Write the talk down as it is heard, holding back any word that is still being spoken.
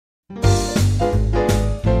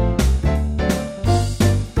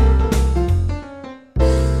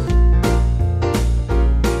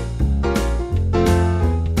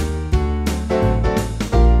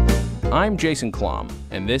I'm Jason Klom,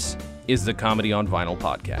 and this is the Comedy on Vinyl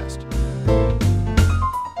podcast.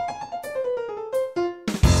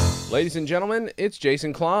 Ladies and gentlemen, it's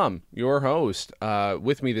Jason Klom, your host.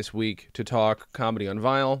 With me this week to talk comedy on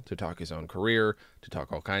vinyl, to talk his own career, to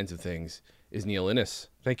talk all kinds of things, is Neil Innes.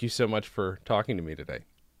 Thank you so much for talking to me today.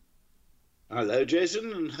 Hello,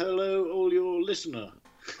 Jason, and hello, all your listener.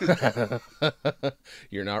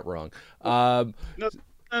 You're not wrong. No,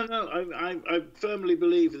 I firmly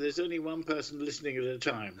believe there's only one person listening at a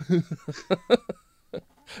time.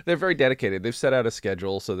 They're very dedicated. They've set out a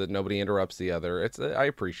schedule so that nobody interrupts the other. I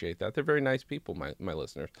appreciate that. They're very nice people, my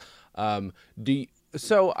listeners.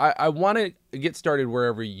 So I want to get started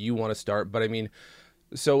wherever you want to start, but I mean,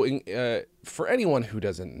 for anyone who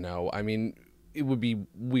doesn't know, I mean, it would be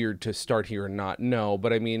weird to start here and not know,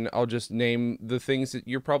 but I mean, I'll just name the things that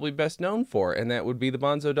you're probably best known for, and that would be the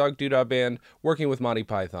Bonzo Dog Doo-Dah Band, working with Monty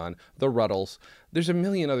Python, the Ruddles. There's a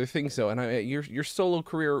million other things, though, and your solo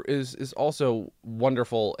career is also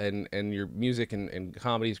wonderful, and your music and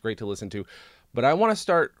comedy is great to listen to. But I want to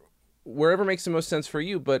start wherever makes the most sense for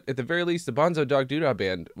you, but at the very least, the Bonzo Dog Doo-Dah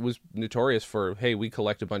Band was notorious for, hey, we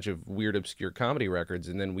collect a bunch of weird, obscure comedy records,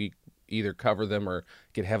 and then we either cover them or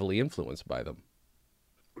get heavily influenced by them.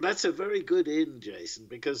 That's a very good in, Jason,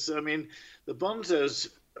 because, I mean, the Bonzos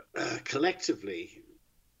collectively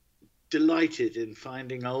delighted in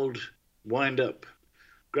finding old wind-up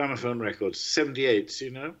gramophone records, 78s,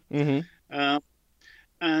 you know? Mm-hmm.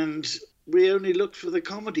 And we only looked for the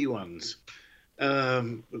comedy ones,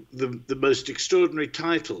 the most extraordinary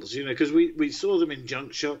titles, you know, because we saw them in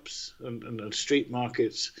junk shops and street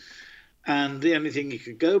markets, and the only thing you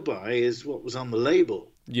could go by is what was on the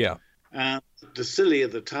label. Yeah. The sillier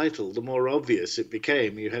the title, the more obvious it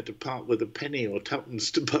became. You had to part with a penny or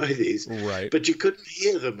tuppence to buy these. Right. But you couldn't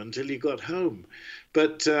hear them until you got home.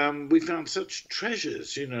 But we found such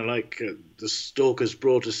treasures, you know, like The Stalkers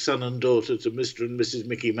Brought a Son and Daughter to Mr. and Mrs.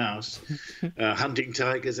 Mickey Mouse, Hunting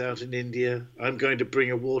Tigers Out in India, I'm Going to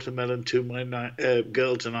Bring a Watermelon to My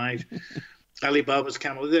Girl Tonight, Alibaba's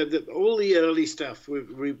Camel, all the early stuff,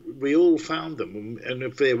 we all found them. And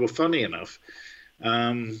if they were funny enough,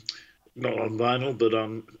 not on vinyl, but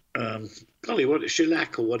on,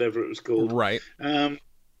 shellac or whatever it was called. Right.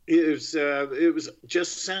 It was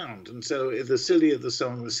just sound. And so the sillier the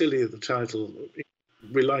song, the sillier the title,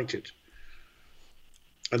 we liked it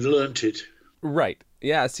and learnt it. Right.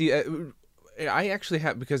 Yeah. See, I actually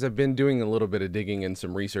have, because I've been doing a little bit of digging and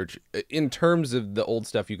some research in terms of the old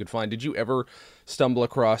stuff you could find. Did you ever stumble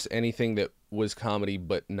across anything that was comedy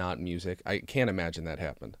but not music? I can't imagine that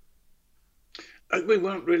happened. We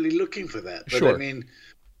weren't really looking for that. But sure. I mean,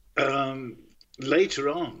 later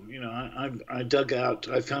on, you know, I dug out,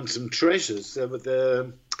 I found some treasures. There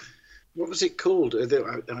were what was it called? I had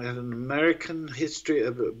an American history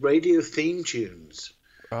of radio theme tunes.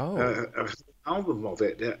 Oh. An album of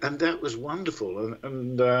it, and that was wonderful.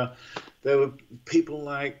 And there were people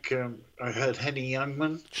like, I heard Henny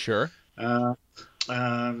Youngman. Sure.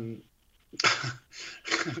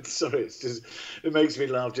 Sorry, it makes me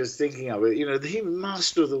laugh just thinking of it. You know, he was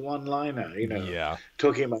master of the one-liner, you know. Yeah.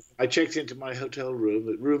 Talking about, I checked into my hotel room.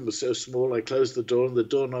 The room was so small, I closed the door and the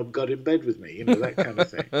doorknob got in bed with me, you know, that kind of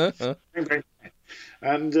thing.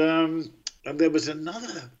 And there was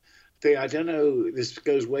another thing, I don't know, this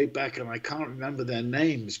goes way back and I can't remember their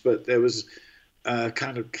names, but there was a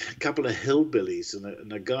couple of hillbillies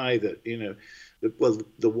and a guy that, you know,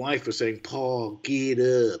 the wife was saying, "Pa, get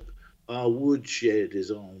up. Our woodshed is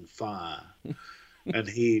on fire." And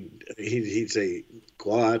he'd say,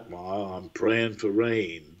 "Quiet, Ma, I'm praying for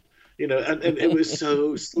rain." You know, and it was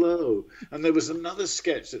so slow. And there was another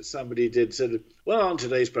sketch that somebody did, said, "Well, on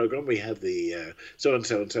today's program, we have the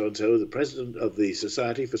so-and-so and so-and-so, the president of the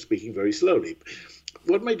Society for Speaking Very Slowly.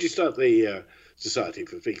 What made you start the Society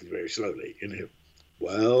for Speaking Very Slowly?" You know,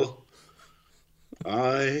 "Well,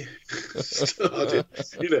 I started,"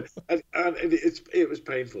 you know, and it was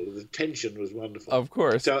painful. The tension was wonderful. Of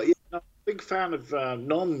course. So, yeah, I'm a big fan of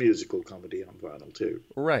non-musical comedy on vinyl too.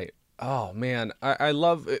 Right. Oh man, I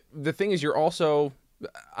love it. The thing is, you're also,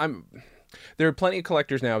 there are plenty of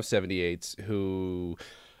collectors now of 78s who,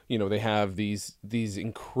 you know, they have these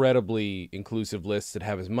incredibly inclusive lists that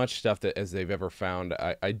have as much stuff as they've ever found.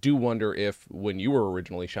 I do wonder if, when you were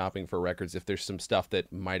originally shopping for records, if there's some stuff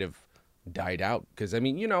that might have died out, because I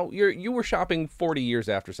mean, you know, you were shopping 40 years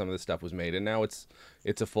after some of this stuff was made, and now it's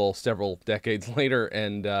a full several decades later,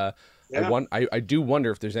 and yeah. I do wonder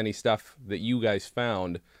if there's any stuff that you guys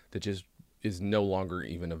found that just is no longer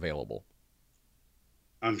even available.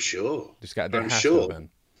 I'm sure. There I'm has to have sure. been.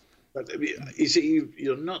 But you see,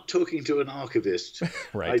 you're not talking to an archivist. I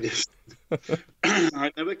Right. just,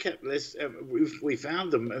 I never kept lists. We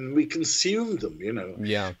found them and we consumed them.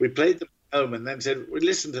 Yeah. We played them at home and then said, "We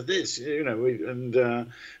listen to this." We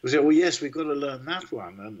said, "Well, yes, we've got to learn that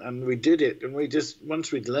one," and we did it. And we just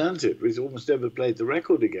once we'd learned it, we almost never played the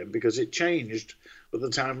record again because it changed by the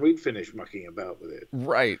time we'd finished mucking about with it.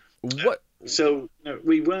 Right. What? So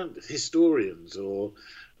we weren't historians or,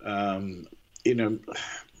 you know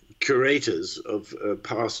curators of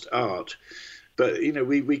past art, but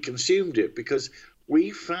we consumed it because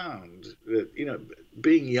we found that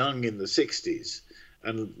being young in the 60s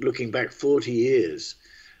and looking back 40 years,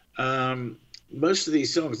 most of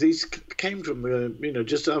these songs came from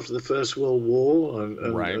just after the First World War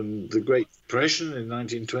Right. and the Great Depression in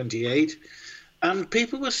 1928, and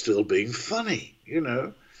people were still being funny,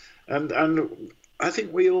 and I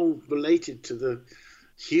think we all related to the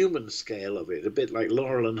human scale of it, a bit like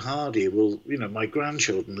Laurel and Hardy. Well, my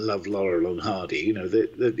grandchildren love Laurel and Hardy.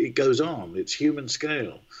 That it goes on. It's human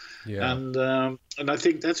scale, Yeah. and I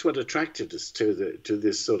think that's what attracted us to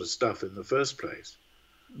this sort of stuff in the first place.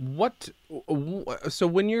 So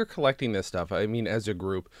when you're collecting this stuff, I mean, as a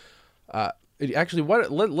group, actually,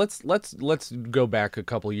 let's go back a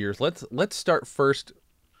couple years. Let's start first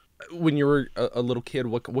when you were a little kid.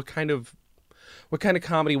 What kind of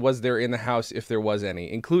comedy was there in the house, if there was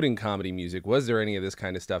any, including comedy music? Was there any of this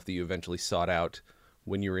kind of stuff that you eventually sought out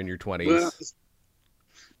when you were in your 20s? Well,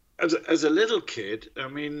 as a little kid, I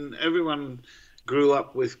mean, everyone grew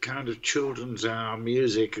up with kind of children's hour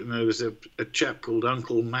music, and there was a chap called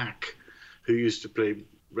Uncle Mac who used to play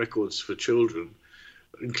records for children,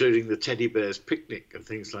 including the Teddy Bears Picnic and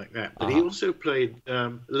things like that. But he also played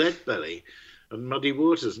Leadbelly and Muddy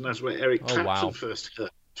Waters, and that's where Eric Clapton first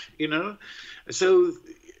heard. So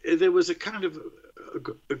there was a kind of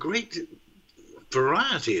a great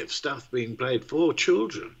variety of stuff being played for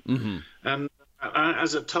children. Mm-hmm. And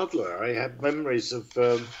as a toddler, I had memories of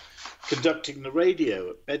conducting the radio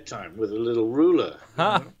at bedtime with a little ruler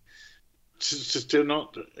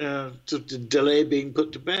to delay being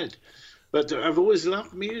put to bed. But I've always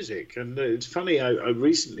loved music, and it's funny, I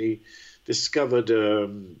recently discovered a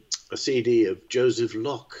CD of Joseph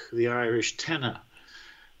Locke, the Irish tenor.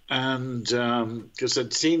 And because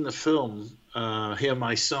I'd seen the film Hear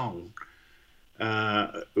My Song,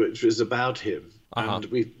 which was about him, and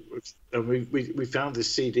we found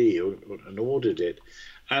this CD and ordered it.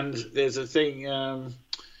 And there's a thing,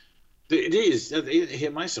 it is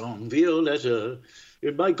Hear My Song, Violetta,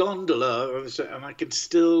 in my gondola, and I can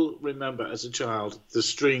still remember as a child the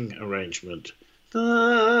string arrangement.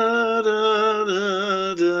 Da, da,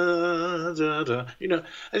 da, da, da, da. And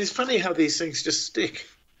it's funny how these things just stick.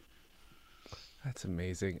 That's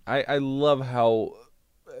amazing. I love how.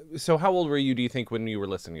 So how old were you, do you think, when you were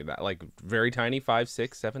listening to that? Like very tiny, 5,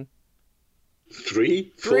 6, 7?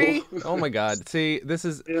 3, 3? 4. Oh my God. See, this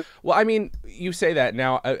is, Yeah. well, I mean, you say that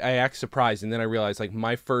now, I act surprised, and then I realize, like,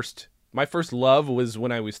 my first love was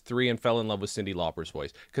when I was 3 and fell in love with Cyndi Lauper's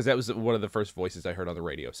voice, because that was one of the first voices I heard on the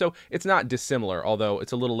radio. So it's not dissimilar, although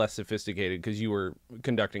it's a little less sophisticated because you were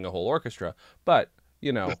conducting a whole orchestra. But,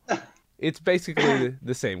 it's basically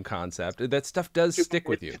the same concept. That stuff does stick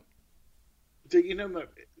with you.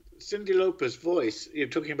 Cyndi Lauper's voice, you're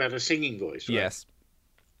talking about her singing voice, right? Yes.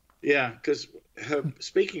 Yeah, because her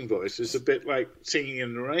speaking voice is a bit like singing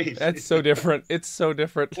in the rain. That's so different. It's so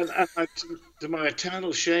different. And to my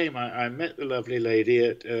eternal shame, I met the lovely lady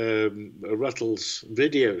at a Ruttles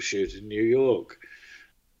video shoot in New York.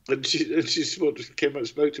 And she came up and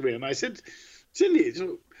spoke to me, and I said,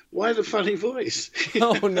 Cyndi, why the funny voice?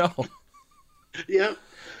 Oh, no. Yeah.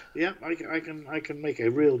 Yeah, I can make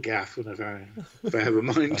a real gaffe if I have a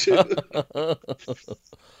mind to.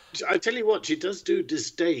 I tell you what, she does do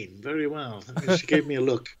disdain very well. I mean, she gave me a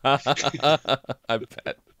look. I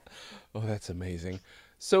bet. Oh, that's amazing.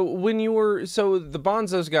 So the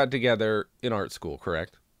Bonzos got together in art school,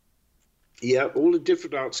 correct? Yeah, all the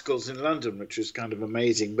different art schools in London, which was kind of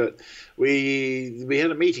amazing. But we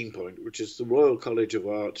had a meeting point, which is the Royal College of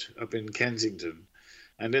Art up in Kensington.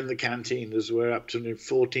 And in the canteen, as we're up to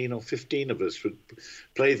 14 or 15 of us would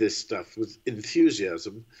play this stuff with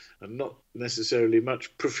enthusiasm and not necessarily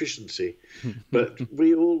much proficiency. But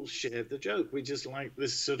we all shared the joke. We just liked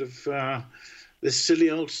this sort of, this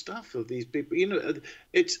silly old stuff of these people.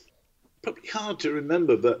 It's probably hard to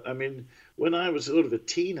remember, but I mean, when I was sort of a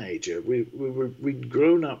teenager, we'd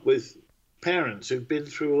grown up with parents who'd been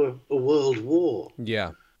through a world war.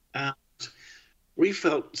 Yeah. And we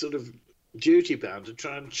felt sort of duty bound to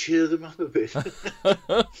try and cheer them up a bit.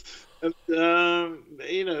 And,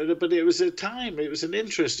 but it was it was an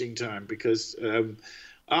interesting time because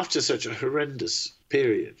after such a horrendous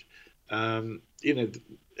period, you know,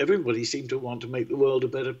 everybody seemed to want to make the world a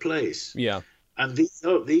better place. Yeah. And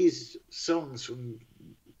these songs from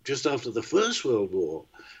just after the First World War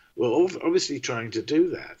were obviously trying to do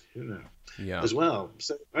that, Yeah. as well.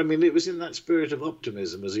 So, I mean, it was in that spirit of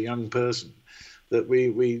optimism as a young person that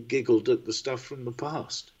we giggled at the stuff from the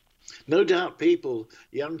past. No doubt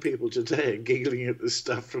young people today are giggling at the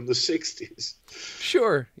stuff from the 60s.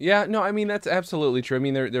 Sure. Yeah. No, I mean, that's absolutely true. I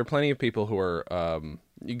mean, there are plenty of people who are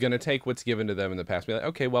going to take what's given to them in the past and be like,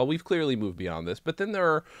 okay, well, we've clearly moved beyond this. But then there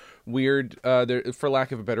are weird, for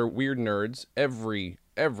lack of a better, weird nerds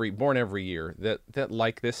born every year that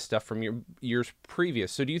like this stuff from your years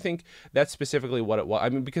previous. So do you think that's specifically what it was? I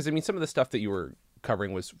mean, because some of the stuff that you were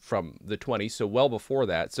covering was from the 20s, so well before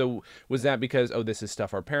that. So was that because, oh, this is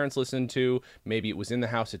stuff our parents listened to, maybe it was in the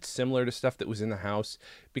house, it's similar to stuff that was in the house?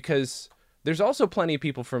 Because there's also plenty of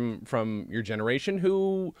people from your generation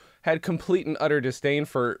who had complete and utter disdain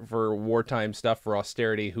for wartime stuff, for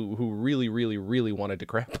austerity, who really, really, really wanted to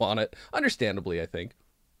crap on it, understandably, I think.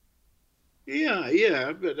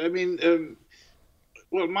 Yeah, but I mean,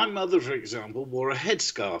 well, my mother, for example, wore a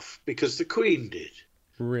headscarf because the Queen did.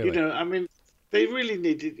 Really? I mean, they really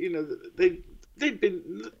needed, they'd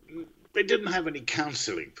been, they didn't have any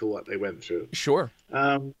counselling for what they went through. Sure.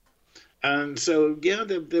 And so, yeah,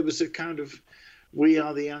 there was a kind of, we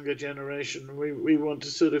are the younger generation. We want to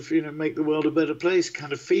sort of, make the world a better place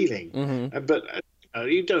kind of feeling. Mm-hmm. But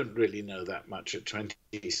you don't really know that much at 20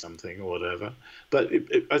 something or whatever. But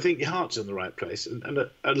I think your heart's in the right place. And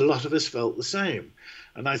a lot of us felt the same.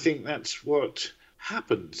 And I think that's what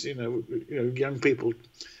happens. Young people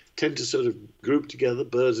tend to sort of group together,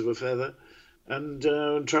 birds of a feather, and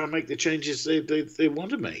try and make the changes they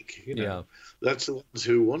want to make. Yeah. That's the ones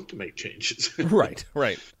who want to make changes. Right.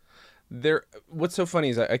 What's so funny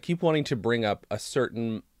is I keep wanting to bring up a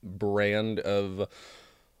certain brand of,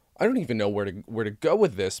 I don't even know where to go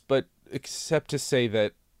with this, but except to say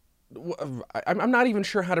that I'm not even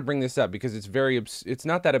sure how to bring this up because it's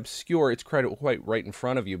not that obscure. It's quite right in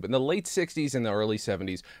front of you. But in the late 60s and the early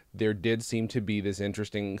 70s, there did seem to be this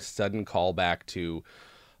interesting sudden callback to,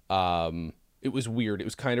 it was weird. It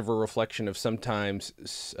was kind of a reflection of sometimes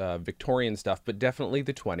Victorian stuff, but definitely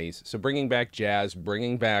the 20s. So bringing back jazz,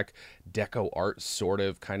 bringing back deco art, sort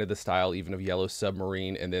of, kind of the style even of Yellow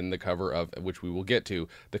Submarine, and then the cover of, which we will get to,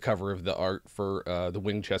 the cover of the art for the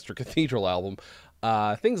Winchester Cathedral album.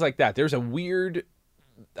 Things like that. There's a weird,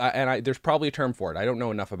 there's probably a term for it. I don't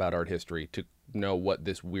know enough about art history to know what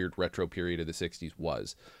this weird retro period of the 60s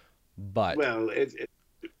was. But well,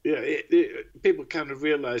 people kind of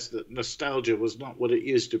realized that nostalgia was not what it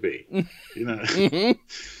used to be. Mm-hmm.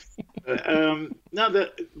 Now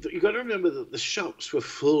you got to remember that the shops were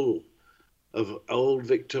full of old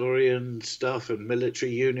Victorian stuff and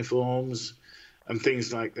military uniforms and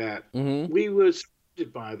things like that. Mm-hmm. We were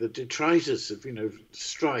surrounded by the detritus of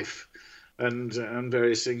strife and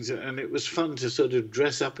various things, and it was fun to sort of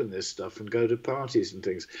dress up in this stuff and go to parties and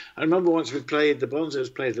things. I remember once the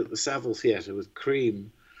Bonzos played at the Savile Theatre with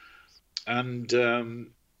Cream, and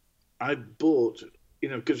I bought,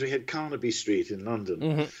 because we had Carnaby Street in London,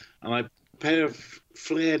 Mm-hmm. and I pair of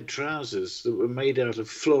flared trousers that were made out of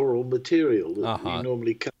floral material that you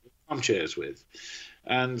normally cover armchairs with,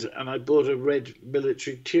 and I bought a red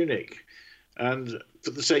military tunic. And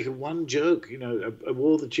for the sake of one joke, I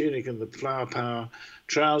wore the tunic and the Flower Power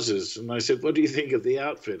trousers, and I said, "What do you think of the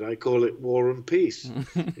outfit? I call it War and Peace."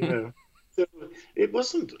 So it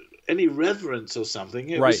wasn't any reverence or something.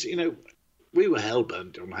 It was, we were hell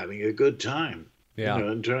bent on having a good time. Yeah.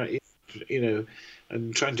 And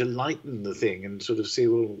and trying to lighten the thing and sort of see,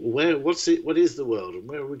 well, what is the world and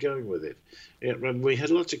where are we going with it? And we had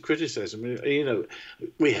lots of criticism.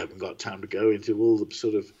 We haven't got time to go into all the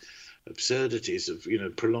sort of absurdities of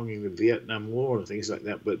prolonging the Vietnam War and things like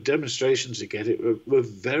that, but demonstrations to get it were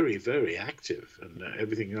very, very active, and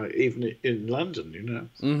everything, even in London,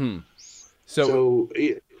 Mm-hmm. So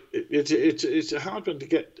it's a hard one to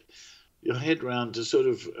get your head round, to sort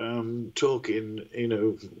of talk in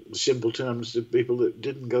simple terms to people that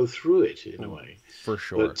didn't go through it in a way. For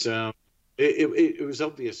sure. But it was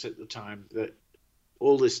obvious at the time that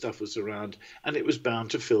all this stuff was around, and it was bound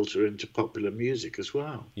to filter into popular music as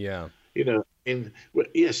well. Yeah.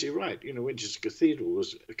 Yes, you're right. Winchester Cathedral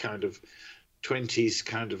was a kind of 20s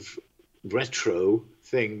kind of retro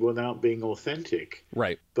thing without being authentic.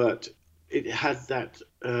 Right. But it had that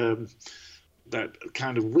that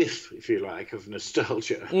kind of whiff, if you like, of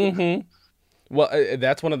nostalgia. Mm-hmm. Well,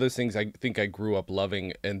 that's one of those things I think I grew up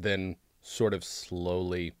loving and then sort of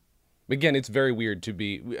slowly. Again, it's very weird to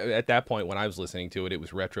be at that point when I was listening to it. It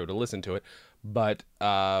was retro to listen to it, but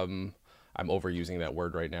I'm overusing that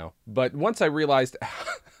word right now. But once I realized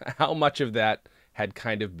how much of that had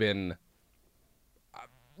kind of been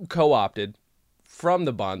co-opted from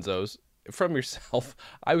the Bonzos, from yourself,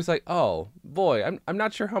 I was like, oh boy, I'm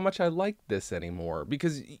not sure how much I like this anymore,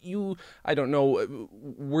 because I don't know,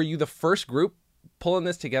 were you the first group pulling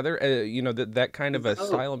this together? That kind of a No,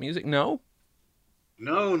 style of music? No.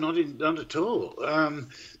 no, not at all.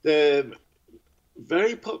 They're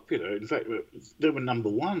very popular. In fact, they were number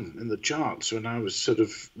one in the charts when I was sort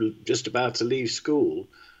of just about to leave school.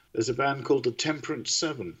 There's a band called the Temperance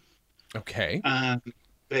Seven, Okay. and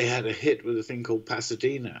they had a hit with a thing called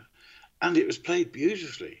Pasadena, and it was played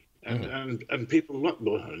beautifully. And Hmm. and people,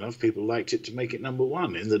 well, enough people liked it to make it number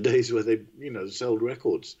one in the days where they, sold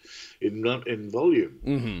records in volume.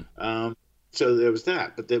 Hmm. Um, so there was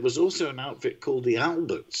that, but there was also an outfit called the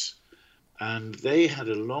Alberts, and they had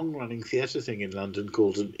a long-running theatre thing in London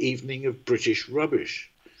called An Evening of British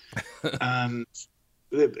Rubbish, and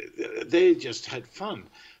they, they just had fun.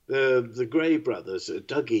 The Gray brothers,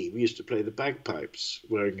 Dougie, used to play the bagpipes,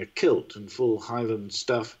 wearing a kilt and full Highland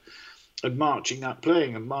stuff, and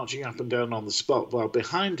playing and marching up and down on the spot, while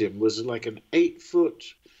behind him was like an 8-foot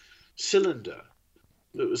cylinder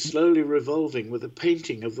that was slowly revolving with a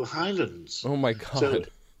painting of the Highlands. Oh my So God.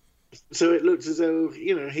 so it looked as though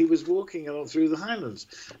he was walking along through the Highlands.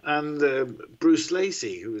 And Bruce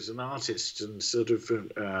Lacey, who was an artist and sort of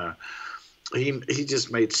he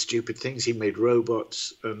just made stupid things. He made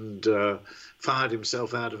robots and fired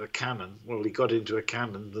himself out of a cannon. Well, he got into a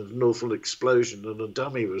cannon, an awful explosion, and a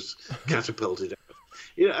dummy was catapulted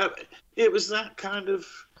out. It was that kind of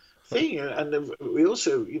thing. And then we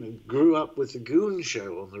also grew up with the Goon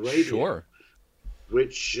Show on the radio, Sure.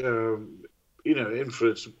 which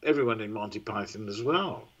influenced everyone in Monty Python as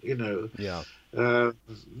well. Yeah. Uh,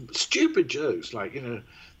 Stupid jokes like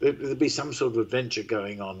there'd be some sort of adventure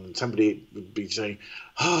going on, and somebody would be saying,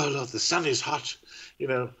 "Oh, Lord, the sun is hot,"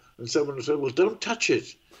 and someone would say, "Well, don't touch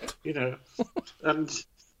it," and.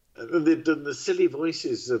 They've done the silly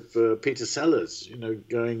voices of Peter Sellers,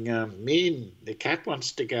 going, "Mean, the cat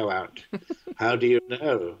wants to go out. How do you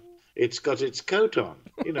know? It's got its coat on."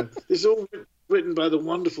 This is all written by the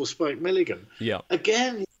wonderful Spike Milligan. Yeah.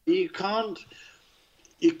 Again, you can't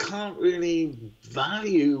really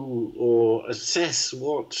value or assess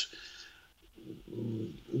what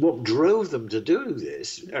drove them to do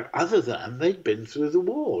this, other than they'd been through the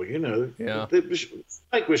war. Yeah.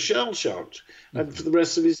 Spike was shell shocked, and for the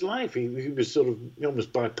rest of his life, he was sort of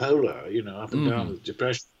almost bipolar, up and down with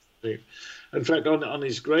depression. In fact, on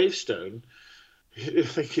his gravestone, I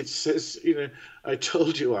think it says, "I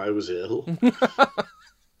told you I was ill."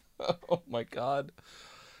 Oh my God.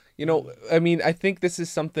 I mean, I think this is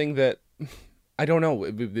something that I don't know.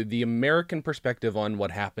 The American perspective on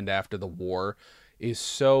what happened after the war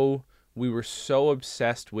is we were so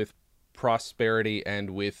obsessed with prosperity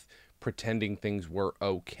and with pretending things were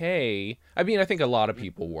okay. I mean, I think a lot of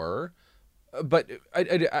people were, but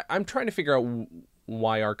I'm trying to figure out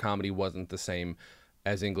why our comedy wasn't the same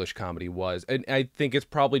as English comedy was. And I think it's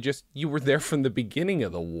probably just you were there from the beginning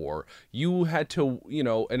of the war. You had to,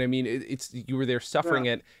 and I mean, it's you were there suffering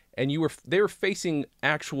Yeah. it, and they were facing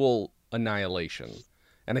actual annihilation.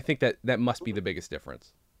 And I think that must be the biggest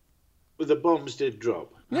difference. But the bombs did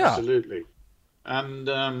drop, Yeah. absolutely. And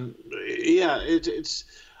yeah, it's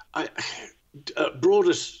I,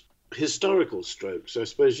 broadest historical strokes. I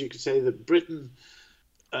suppose you could say that Britain,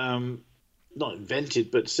 not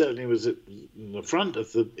invented, but certainly was at the front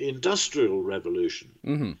of the Industrial Revolution.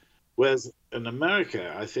 Hmm. Whereas in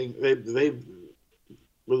America, I think they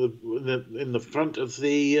were in the front of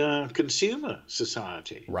the consumer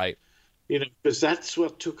society, Right. because that's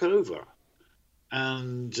what took over.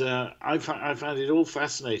 And I find it all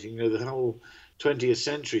fascinating, the whole 20th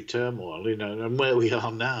century turmoil, and where we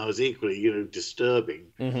are now is equally, disturbing.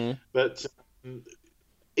 Hmm. But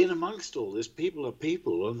in amongst all this, people are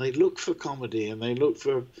people, and they look for comedy, and they look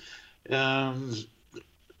for um,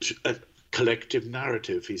 a collective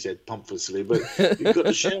narrative. He said pompously, but you've got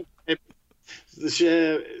to share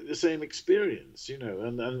the same experience,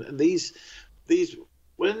 and these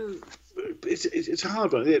when it's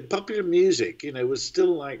hard. Right? Popular music, was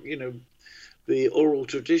still like the oral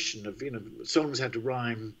tradition of songs had to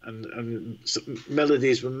rhyme and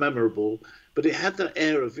melodies were memorable, but it had that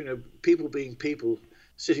air of people being people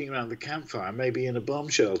sitting around the campfire, maybe in a bomb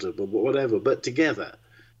shelter, but whatever, but together,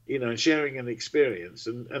 and sharing an experience,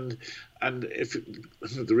 and if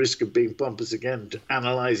at the risk of being pompous again,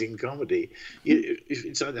 analyzing comedy,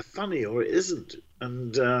 it's either funny or it isn't,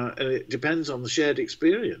 and it depends on the shared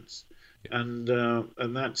experience, and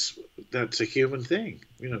that's a human thing.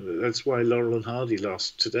 That's why Laurel and Hardy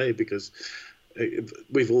lost today, because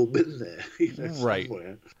we've all been there, Right.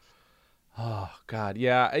 somewhere. Oh God,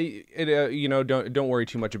 yeah. Don't worry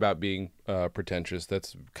too much about being pretentious.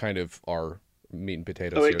 That's kind of our meat and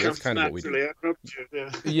potatoes Oh, here. it That's comes kind of what we do. naturally. I dropped you.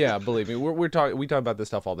 Yeah. Yeah, believe me, we talk about this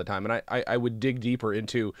stuff all the time, and I would dig deeper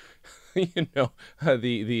into,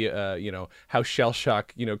 how shell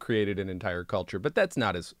shock created an entire culture, but that's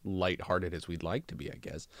not as lighthearted as we'd like to be, I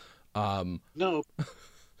guess. No,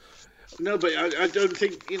 no, but I don't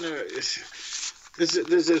think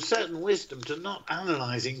there's a certain wisdom to not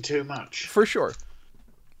analysing too much. For sure.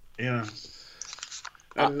 Yeah.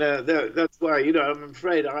 And that's why, I'm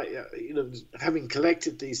afraid having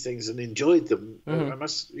collected these things and enjoyed them, I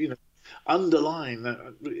must, underline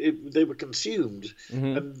that they were consumed,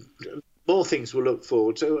 and more things were looked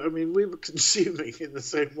forward. So, I mean, we were consuming in the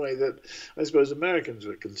same way that I suppose Americans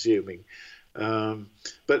were consuming.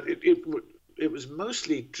 But it was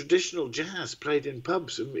mostly traditional jazz played in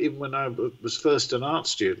pubs, even when I was first an art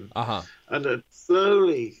student. And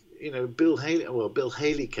slowly, Bill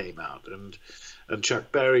Haley came out, and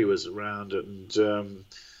Chuck Berry was around, and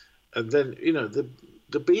then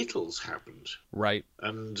the Beatles happened, right,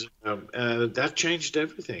 and that changed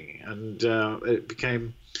everything, and it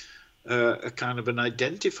became a kind of an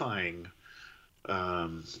identifying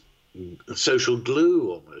social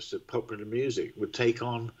glue almost, that popular music would take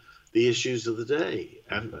on the issues of the day,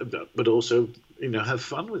 but also have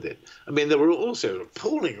fun with it. I mean, there were also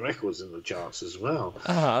appalling records in the charts as well.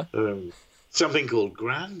 Something called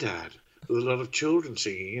Grandad, with a lot of children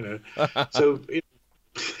singing, So,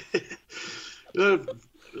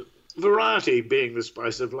 variety being the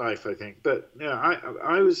spice of life, I think. But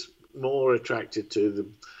I was more attracted to the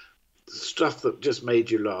stuff that just made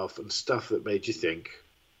you laugh and stuff that made you think.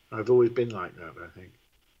 I've always been like that, I think.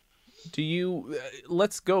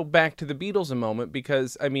 Let's go back to the Beatles a moment,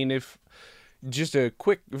 because, I mean, if just a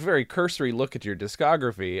quick, very cursory look at your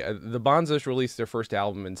discography, the Bonzos released their first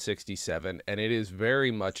album in '67, and it is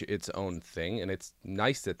very much its own thing, and it's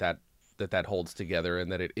nice that holds together,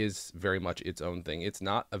 and that it is very much its own thing. It's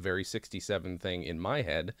not a very '67 thing in my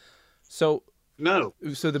head. So no.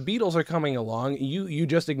 So the Beatles are coming along. You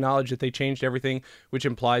just acknowledged that they changed everything, which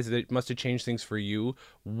implies that it must have changed things for you.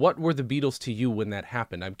 What were the Beatles to you when that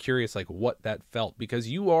happened? I'm curious, what that felt, because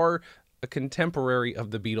you are a contemporary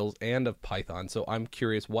of the Beatles and of Python. So I'm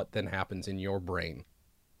curious what then happens in your brain.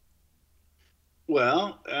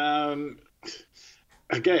 Well,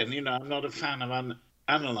 again, I'm not a fan of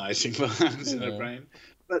analyzing what happens in the brain,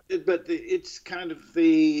 but it's kind of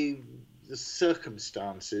the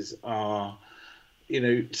circumstances are,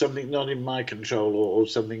 something not in my control, or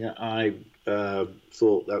something that I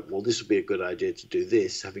thought that, well, this would be a good idea to do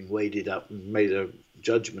this, having weighed it up and made a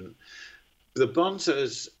judgment. The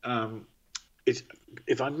Bonzos,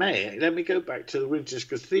 if I may, let me go back to the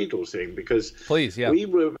Winchester Cathedral thing, because please, yeah, we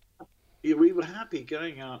were happy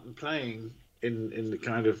going out and playing in the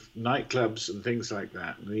kind of nightclubs and things like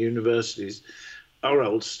that, and the universities, our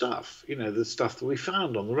old stuff, the stuff that we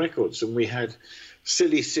found on the records. And we had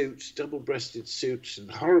silly suits, double-breasted suits,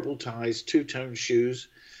 and horrible ties, two-tone shoes.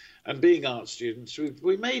 And being art students,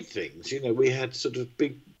 we made things. We had sort of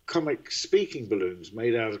big comic speaking balloons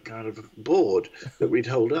made out of kind of board that we'd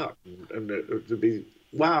hold up, and it would be,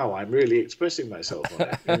 wow, I'm really expressing myself on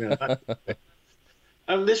it.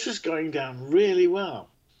 And this was going down really well.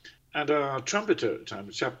 And our trumpeter at the time,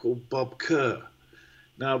 a chap called Bob Kerr.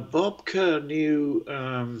 Now, Bob Kerr knew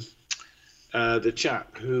the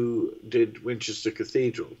chap who did Winchester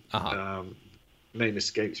Cathedral. Name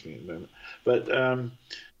escapes me at the moment. But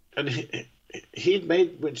and he'd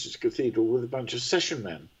made Winchester Cathedral with a bunch of session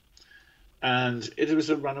men. And it was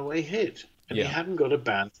a runaway hit. And he hadn't got a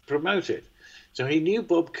band to promote it. So he knew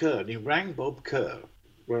Bob Kerr, and he rang Bob Kerr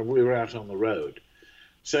when we were out on the road,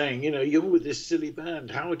 saying, you're with this silly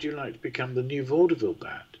band. How would you like to become the new vaudeville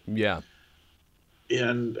band? Yeah.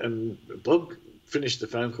 And Bob finished the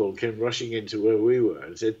phone call and came rushing into where we were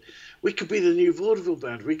and said, we could be the new vaudeville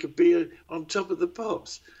band. We could be on top of the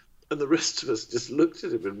pops. And the rest of us just looked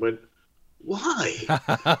at him and went, why?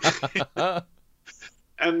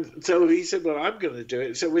 And so he said, well, I'm going to do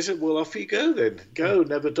it. So we said, well, off you go then. Go,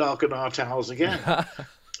 never darken our towels again.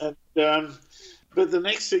 And but the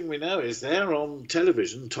next thing we know is they're on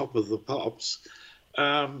television, Top of the Pops,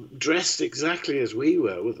 dressed exactly as we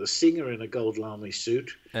were, with a singer in a gold lamy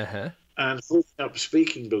suit, and holding up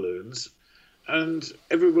speaking balloons. And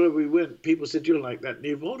everywhere we went, people said, "You're like that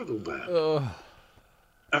new vaudeville band." Ugh.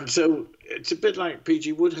 And so it's a bit like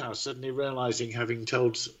P.G. Woodhouse suddenly realizing, having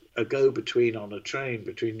told a go-between on a train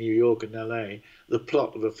between New York and L.A. the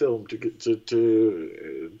plot of a film to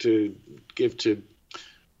give to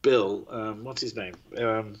Bill, what's his name,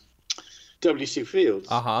 W.C. Fields,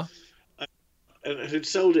 Uh-huh. and who'd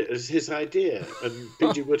sold it as his idea. And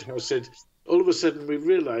P.G. Woodhouse said, all of a sudden we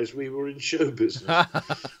realized we were in show business.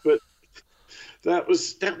 But that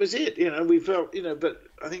was it. We felt, but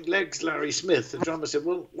I think Legs Larry Smith, the drummer, said,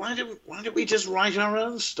 well, why don't we just write our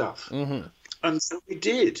own stuff? Mm-hmm. And so we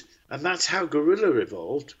did. And that's how Gorilla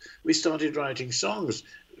evolved. We started writing songs,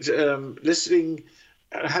 listening,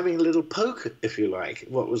 having a little poke, if you like,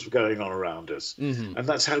 what was going on around us. Mm-hmm. And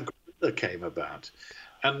that's how Gorilla came about.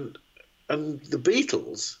 And the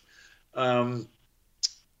Beatles,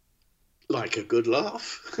 like a good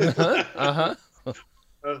laugh. Uh-huh.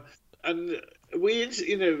 And we,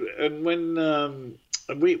 and when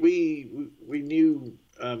we knew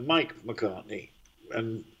Mike McCartney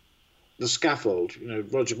and the Scaffold,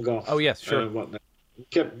 Roger McGough. Oh yes, sure. And whatnot. We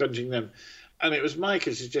kept mentioning them, and it was Mike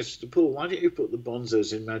who suggested to Paul, "Why don't you put the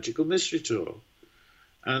Bonzos in Magical Mystery Tour?"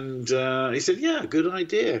 And he said, "Yeah, good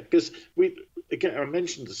idea." Because I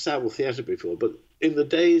mentioned the Savile Theatre before, but in the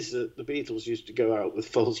days that the Beatles used to go out with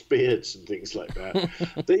false beards and things like that,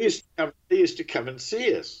 they used to come and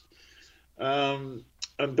see us.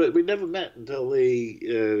 But we never met until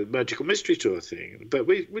the Magical Mystery Tour thing. But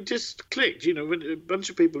we just clicked, when a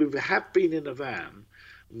bunch of people who have been in a van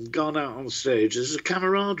and gone out on stage. There's a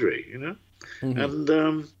camaraderie, Mm-hmm.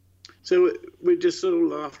 And so we just sort of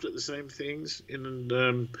laughed at the same things.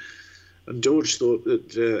 And George thought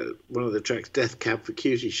that one of the tracks, Death Cab for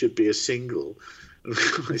Cutie, should be a single. And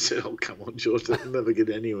I said, "Oh, come on, George, that'll never get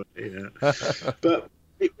anywhere, But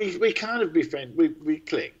we kind of we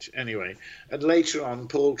clicked anyway. And later on,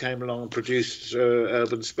 Paul came along and produced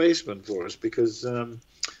Urban Spaceman for us because,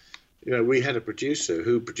 we had a producer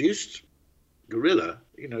who produced Gorilla,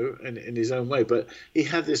 in his own way. But he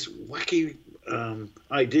had this wacky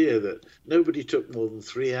idea that nobody took more than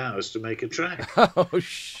 3 hours to make a track. Oh,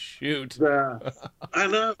 shoot. I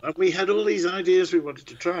know. And we had all these ideas we wanted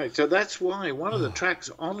to try. So that's why one of the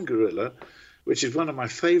tracks on Gorilla, which is one of my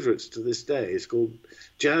favorites to this day, is called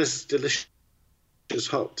Jazz Delicious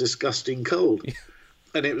Hot Disgusting Cold.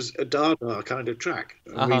 And it was a Dada kind of track.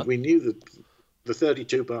 And we knew the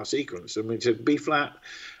 32-bar sequence, and we said B flat,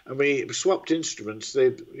 and we swapped instruments.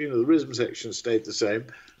 The rhythm section stayed the same,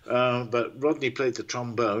 but Rodney played the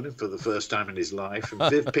trombone for the first time in his life,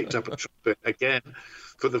 and Viv picked up a trumpet again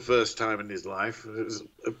for the first time in his life. It was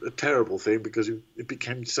a terrible thing because he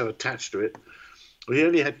became so attached to it. We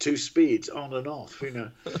only had 2 speeds, on and off,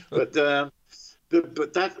 But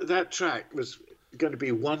that track was going to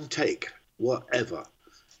be one take, whatever.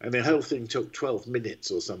 And the whole thing took 12 minutes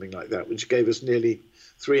or something like that, which gave us nearly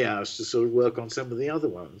 3 hours to sort of work on some of the other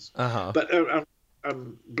ones. Uh-huh. But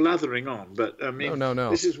I'm blathering on. But I mean, No.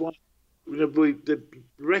 This is what the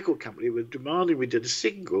record company were demanding we did a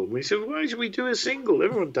single. We said, "Why should we do a single?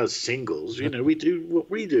 Everyone does singles. We do what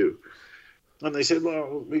we do." And they said,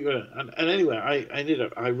 "Well, we're going to." And anyway,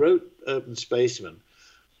 I wrote Urban Spaceman,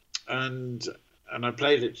 and I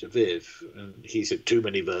played it to Viv, and he said, "Too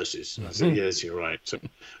many verses." And I said, "Yes, you're right." So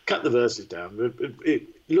cut the verses down. It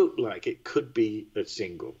looked like it could be a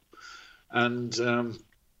single. And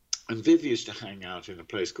Viv used to hang out in a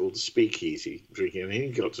place called the Speakeasy, drinking, and he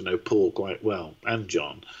got to know Paul quite well, and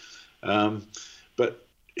John. But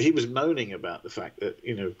he was moaning about the fact that,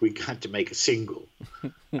 we had to make a single.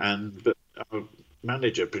 But our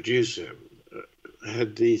manager, producer,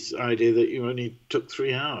 had this idea that you only took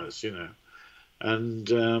 3 hours, And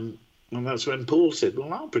that's when Paul said,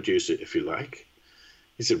 "Well, I'll produce it if you like."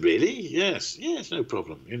 He said, "Really?" "Yes, no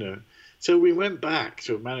problem, So we went back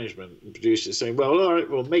to management and producers saying, "Well, all right,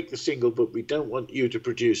 we'll make the single, but we don't want you to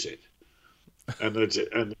produce it." And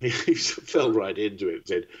he fell right into it and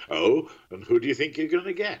said, "Oh, and who do you think you're going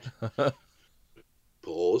to get?"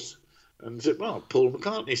 Pause. And said, "Well, Paul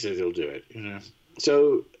McCartney said he'll do it."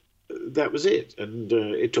 So that was it. And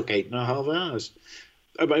it took 8.5 hours.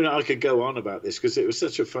 I mean, I could go on about this because it was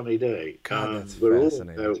such a funny day. God, that's we're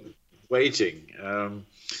fascinating. all waiting.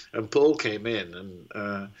 And Paul came in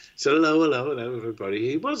and said, hello,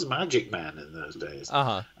 everybody. He was Magic Man in those days.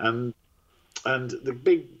 Uh-huh. And the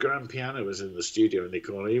big grand piano was in the studio in the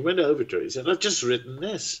corner. He went over to it. He said, "I've just written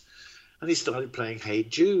this." And he started playing Hey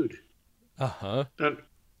Jude. Uh-huh. And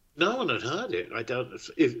no one had heard it. I don't know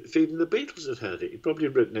if even the Beatles had heard it. He'd probably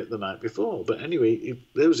written it the night before. But anyway,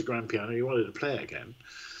 there was a grand piano. He wanted to play it again.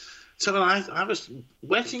 So I was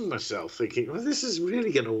wetting myself thinking, well, this is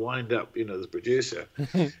really going to wind up, the producer,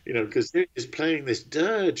 because he's playing this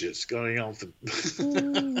dirge that's going on for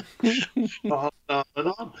on and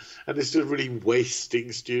on, and it's just really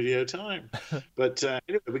wasting studio time. But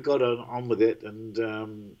anyway, we got on with it,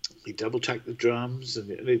 and he double tracked the drums, and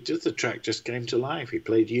the track just came to life. He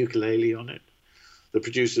played ukulele on it. The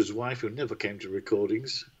producer's wife, who never came to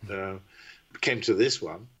recordings, came to this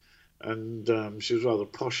one. And she was a rather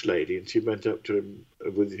posh lady, and she went up to him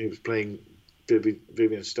he was playing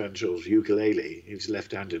Vivian Stanshaw's ukulele. He was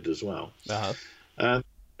left-handed as well. Uh-huh.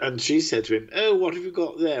 And she said to him, "Oh, what have you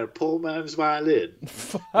got there? A poor man's violin?"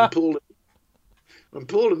 and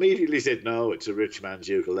Paul immediately said, "No, it's a rich man's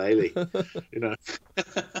ukulele."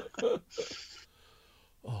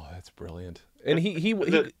 Oh, that's brilliant. And he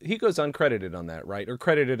goes uncredited on that, right? Or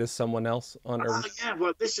credited as someone else on Earth? Oh, yeah,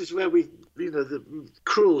 well, this is where the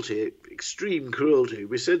cruelty, extreme cruelty.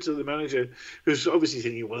 We said to the manager, who's obviously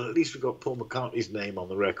thinking, well, at least we've got Paul McCartney's name on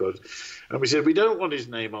the record. And we said, we don't want his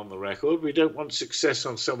name on the record. We don't want success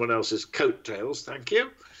on someone else's coattails, thank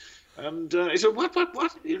you. And he said, what? I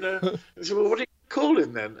said, well, what do you call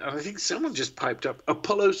him then? And I think someone just piped up,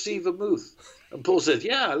 Apollo C. Vermouth. And Paul said,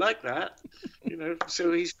 yeah, I like that.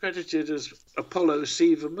 So he's credited as Apollo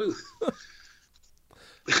C. Vermouth.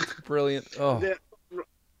 Brilliant. Oh.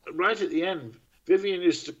 Right at the end, Vivian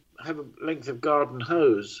used to have a length of garden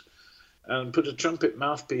hose and put a trumpet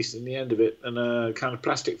mouthpiece in the end of it and a kind of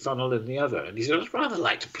plastic funnel in the other. And he said, I'd rather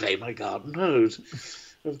like to play my garden hose.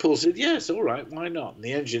 And Paul said, yes, all right, why not? And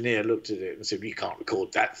the engineer looked at it and said, you can't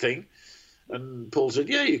record that thing. And Paul said,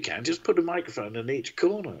 yeah, you can. Just put a microphone in each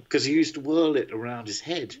corner. Because he used to whirl it around his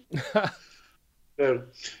head. So,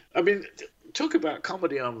 I mean, talk about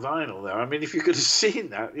comedy on vinyl there. I mean, if you could have seen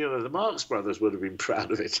that, the Marx Brothers would have been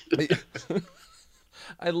proud of it.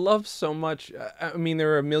 I love so much. I mean,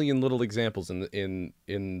 there are a million little examples in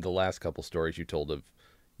the last couple stories you told of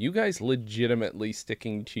you guys legitimately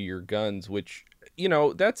sticking to your guns, which,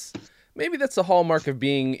 maybe that's the hallmark of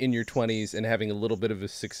being in your 20s and having a little bit of a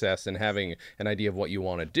success and having an idea of what you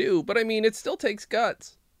want to do. But I mean, it still takes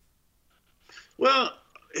guts. Well,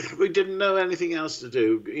 we didn't know anything else to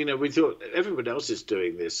do. We thought everyone else is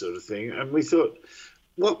doing this sort of thing. And we thought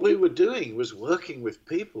what we were doing was working with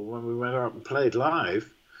people when we went out and played live.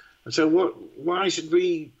 And so why should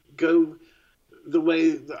we go the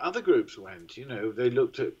way the other groups went? They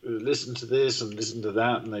listened to this and listened to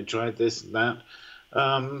that, and they tried this and that.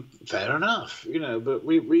 Fair enough, but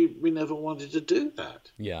we never wanted to do that.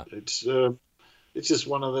 Yeah. It's just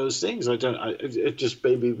one of those things.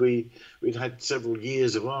 Maybe we'd had several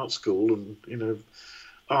years of art school and,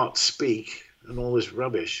 art speak and all this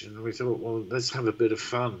rubbish. And we thought, well, let's have a bit of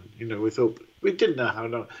fun. We thought we didn't know how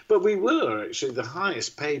long, but we were actually the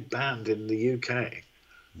highest paid band in the UK.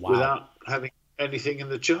 Wow. Without having anything in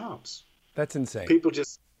the charts. That's insane. People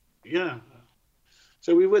just, yeah.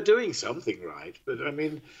 So we were doing something right, but I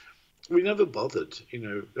mean, we never bothered,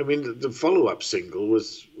 I mean, the follow-up single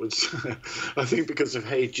was I think because of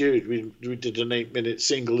Hey Jude, we did an 8-minute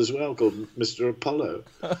single as well called Mr. Apollo.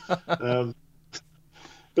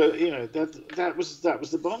 But that was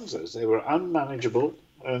the Bonzos. They were unmanageable,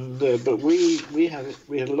 and but we had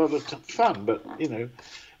a lot of fun. But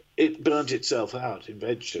it burnt itself out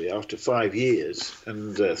eventually after 5 years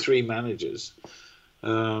and 3 managers,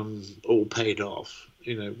 all paid off.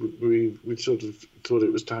 We sort of thought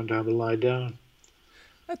it was time to have a lie down.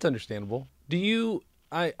 That's understandable.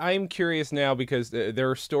 I'm curious now because there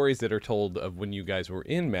are stories that are told of when you guys were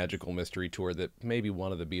in Magical Mystery Tour that maybe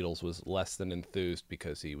one of the Beatles was less than enthused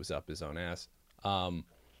because he was up his own ass.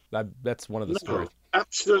 That's one of the stories.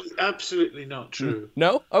 Absolutely not true.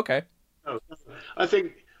 No? Okay. No. I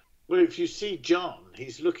think, well, if you see John,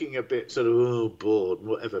 he's looking a bit sort of bored,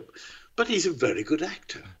 whatever, but he's a very good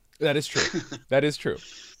actor. That is true. That is true.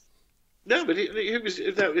 No, but he was.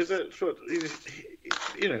 That's what he was.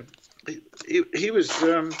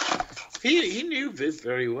 He knew Viv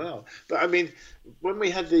very well. But I mean, when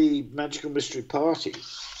we had the Magical Mystery Party,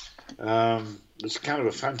 it was kind of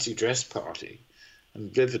a fancy dress party,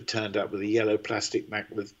 and Viv had turned up with a yellow plastic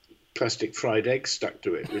Mac with plastic fried eggs stuck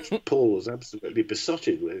to it, which Paul was absolutely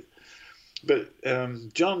besotted with. But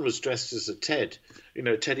John was dressed as a teddy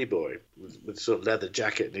boy with sort of leather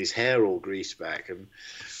jacket and his hair all greased back. And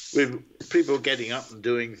people were getting up and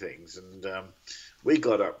doing things. And we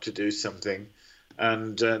got up to do something.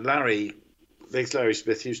 And Larry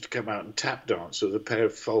Smith used to come out and tap dance with a pair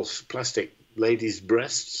of false plastic ladies'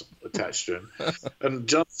 breasts attached to him. And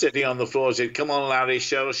John sitting on the floor said, "Come on, Larry,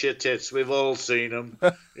 show us your tits. We've all seen them."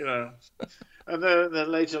 And then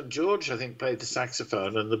later on, George, I think, played the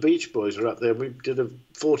saxophone, and the Beach Boys were up there. We did a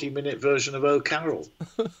 40-minute version of "Oh Carol."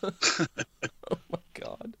 Oh my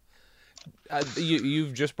God.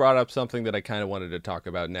 You've just brought up something that I kind of wanted to talk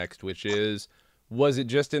about next, which is, was it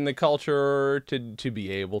just in the culture to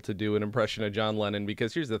be able to do an impression of John Lennon?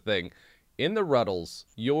 Because here's the thing, in the Ruddles,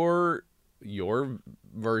 your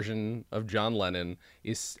version of John Lennon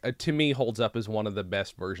is to me holds up as one of the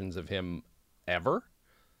best versions of him ever.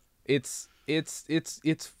 It's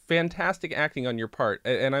fantastic acting on your part,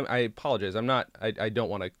 and I apologize. I don't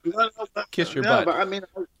want to kiss your No, butt. but I mean,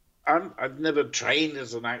 I've never trained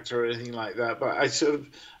as an actor or anything like that. But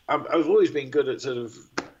I've always been good at sort of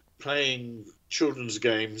playing children's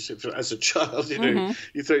games. As a child,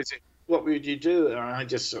 you throw, what would you do? And I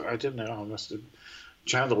don't know. I must have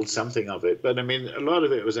channeled something of it. But I mean, a lot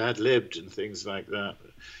of it was ad-libbed and things like that.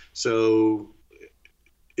 So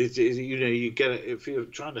you get it if you're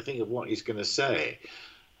trying to think of what he's going to say.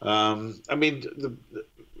 I mean,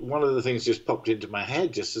 one of the things just popped into my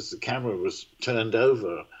head just as the camera was turned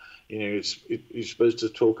over. You're supposed to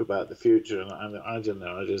talk about the future, and I don't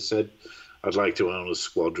know. I just said, I'd like to own a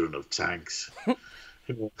squadron of tanks.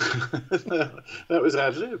 That was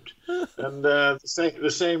ad-libbed. And the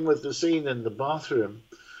same with the scene in the bathroom.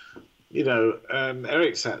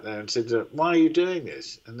 Eric sat there and said, "Why are you doing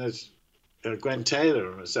this?" And there's Gwen Taylor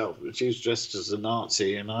and myself. She's dressed as a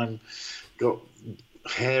Nazi, and I'm got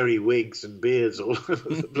hairy wigs and beards all over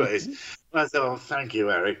the place. I thought, "Oh, thank you,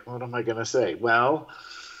 Eric. What am I going to say?" Well,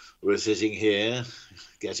 we're sitting here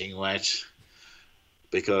getting wet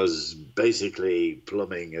because basically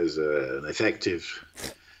plumbing is an effective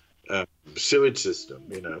sewage system.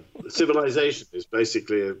 Civilization is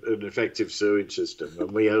basically an effective sewage system,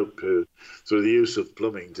 and we hope to, through the use of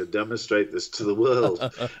plumbing, to demonstrate this to the world.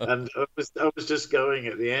 And I was just going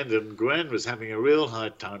at the end, and Gwen was having a real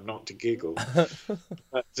hard time not to giggle.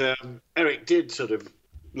 But Eric did sort of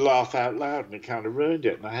laugh out loud, and it kind of ruined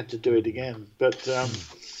it, and I had to do it again. But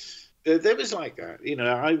there was like that,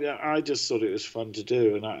 I just thought it was fun to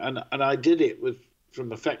do, and I did it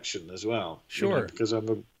from affection as well. Sure. Because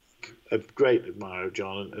I'm a great admirer of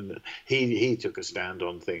John, and he took a stand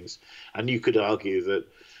on things, and you could argue that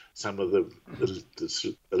some of the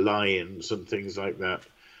lie-ins and things like that,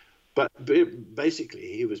 but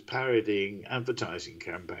basically he was parodying advertising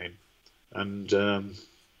campaign, and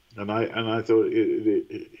I thought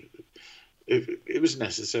it was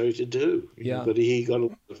necessary to do. But he got a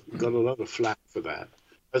lot of flack for that,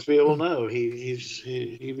 as we all know. He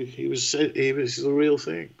was the real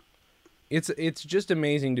thing. It's just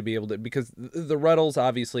amazing to be able to, because the Ruddles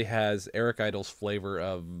obviously has Eric Idle's flavor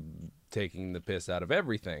of taking the piss out of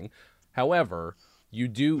everything. However, you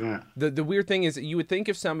do the weird thing is, you would think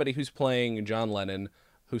if somebody who's playing John Lennon,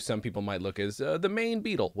 who some people might look as the main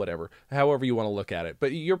Beatle, whatever, however you want to look at it,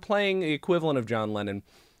 but you're playing the equivalent of John Lennon.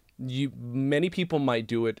 Many people might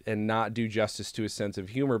do it and not do justice to his sense of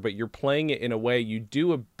humor, but you're playing it in a way. You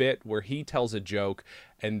do a bit where he tells a joke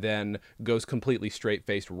and then goes completely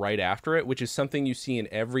straight-faced right after it, which is something you see in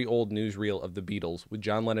every old newsreel of the Beatles. With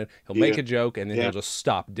John Lennon, he'll make a joke and then he'll just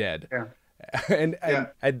stop dead. And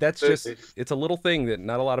that's just, it's a little thing that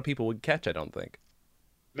not a lot of people would catch, I don't think.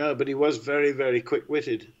 No, but he was very, very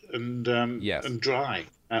quick-witted and and dry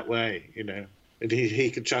that way, And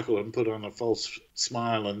he could chuckle and put on a false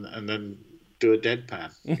smile and then do a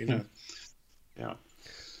deadpan, Yeah.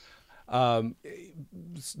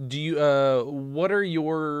 Do you? What are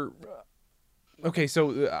your? Okay,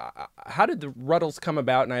 so how did the Ruddles come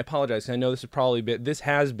about? And I apologize, I know this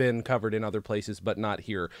has been covered in other places, but not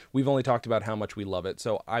here. We've only talked about how much we love it,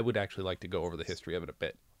 so I would actually like to go over the history of it a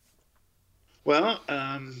bit. Well,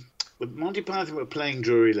 Monty Python were playing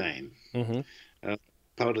Drury Lane.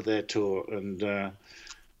 Part of their tour,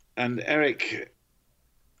 and Eric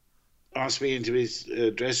asked me into his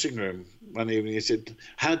dressing room one evening. He said,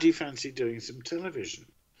 "How do you fancy doing some television?"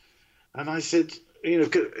 And I said,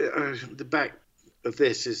 the back of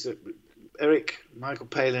this is that Eric, Michael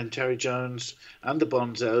Palin, Terry Jones, and the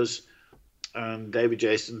Bonzos, and David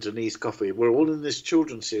Jason, Denise Coffey were all in this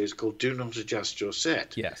children's series called "Do Not Adjust Your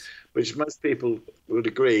Set." Yes, which most people would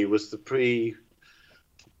agree was the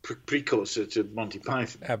precursor to Monty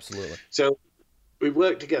Python. Absolutely. So we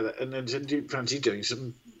worked together, and then said, "Do you fancy doing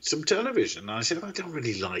some television?" And I said, "I don't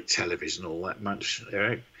really like television all that much,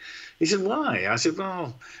 Eric." He said, "Why?" I said,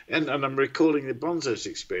 "Well," and I'm recalling the Bonzos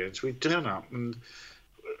experience. We'd turn up, and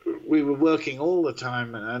we were working all the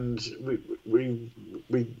time, and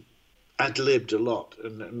we ad-libbed a lot,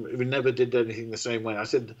 and we never did anything the same way. I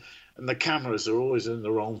said, and the cameras are always in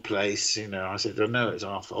the wrong place. I said, "I know it's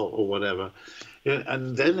our fault," or whatever.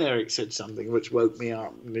 And then Eric said something which woke me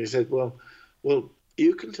up, and he said, "Well, well,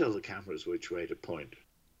 you can tell the cameras which way to point.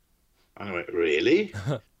 I went, really?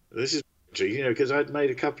 This is, because I'd made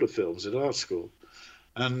a couple of films at art school.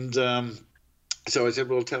 And so I said,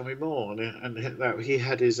 well, tell me more. And he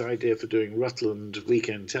had his idea for doing Rutland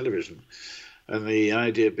weekend television. And the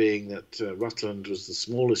idea being that Rutland was the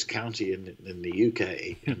smallest county in the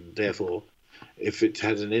UK, and therefore, if it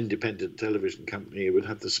had an independent television company, it would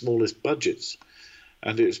have the smallest budgets.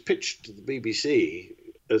 And it was pitched to the BBC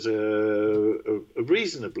as a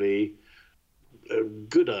reasonably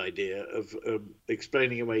good idea of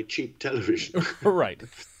explaining away cheap television. Right.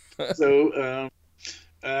 So,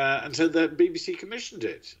 and so the BBC commissioned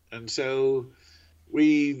it. And so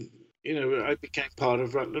I became part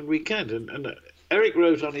of Rutland Weekend. And Eric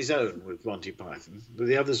wrote on his own with Monty Python, but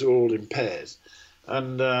the others were all in pairs.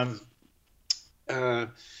 And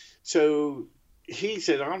so he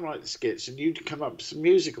said, I'll write the skits and you come up with some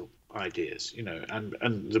musical ideas,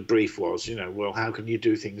 and the brief was, well, how can you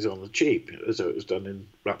do things on the cheap, as it was done in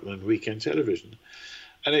Rutland Weekend Television?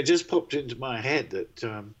 And it just popped into my head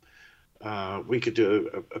that we could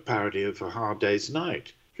do a parody of A Hard Day's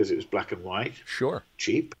Night, because it was black and white. Sure.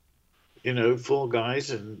 Cheap. 4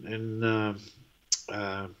 guys in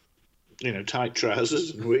tight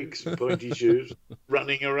trousers and wigs and pointy shoes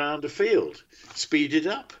running around a field. Speed it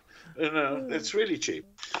up. That's really cheap.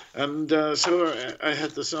 And so I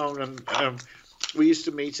had the song, and we used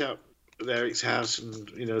to meet up at Eric's house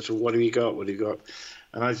and, so what have you got? What have you got?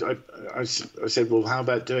 And I said, well, how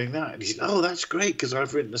about doing that? And he said, oh, that's great, because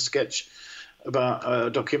I've written a sketch about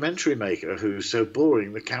a documentary maker who's so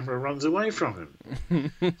boring the camera runs away from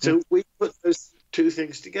him. So we put those two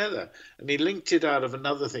things together, and he linked it out of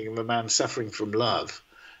another thing of a man suffering from love,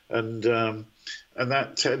 and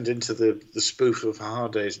that turned into the spoof of A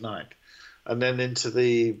Hard Day's Night, and then into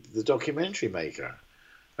the documentary maker,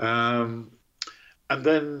 and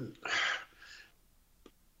then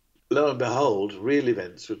lo and behold, real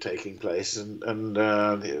events were taking place, and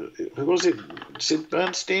who was it? Sid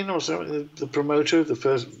Bernstein or something, the promoter, the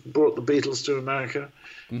first brought the Beatles to America.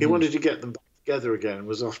 Mm-hmm. He wanted to get them back together again, and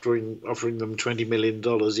was offering them $20 million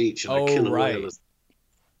each and a killer whale.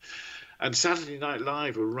 And Saturday Night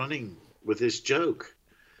Live were running with this joke,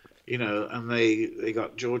 and they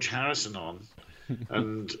got George Harrison on,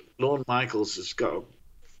 and Lorne Michaels has got a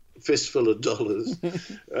fistful of dollars,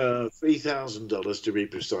 $3,000 to be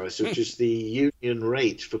precise, which is the union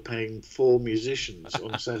rate for paying 4 musicians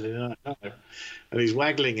on Saturday Night Live. And he's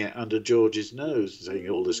waggling it under George's nose, saying,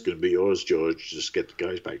 all this is going to be yours, George, just get the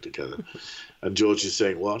guys back together. And George is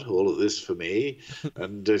saying, what, all of this for me?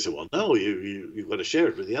 And they said, well, no, you've got to share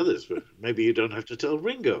it with the others, but maybe you don't have to tell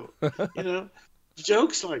Ringo.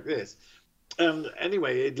 Jokes like this. And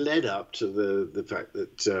anyway, it led up to the fact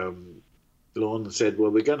that Lorne said,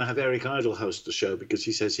 well, we're going to have Eric Idle host the show because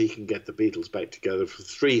he says he can get the Beatles back together for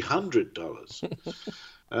 $300.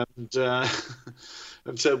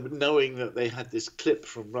 And so knowing that they had this clip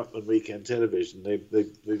from Rutland Weekend Television, they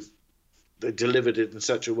delivered it in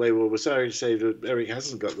such a way, well, we're sorry to say that Eric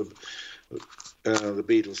hasn't got the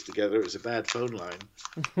Beatles together. It's a bad phone line.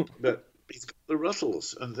 But he's got the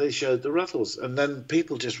Ruttles, and they showed the Ruttles. And then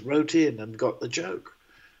people just wrote in and got the joke.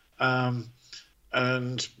 And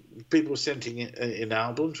people were sending in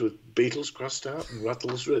albums with Beatles crossed out and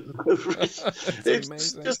Ruttles written over it.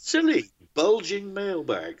 It's just silly, bulging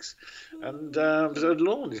mailbags. And so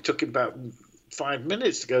Lorne, it took him about 5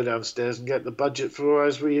 minutes to go downstairs and get the budget for,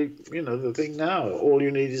 as the thing now, All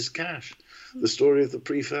You Need Is Cash, the story of the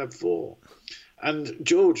Prefab Four. And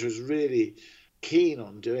George was really keen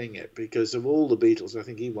on doing it because of all the Beatles. I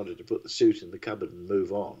think he wanted to put the suit in the cupboard and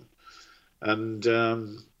move on.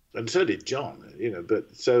 And so did John,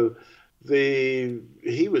 but so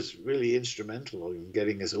he was really instrumental in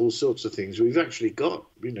getting us all sorts of things. We've actually got,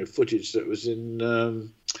 footage that was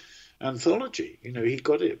in Anthology. He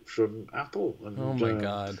got it from Apple. And, oh my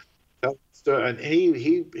God. And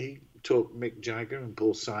he talked Mick Jagger and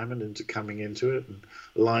Paul Simon into coming into it and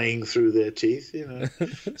lying through their teeth,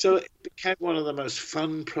 So it became one of the most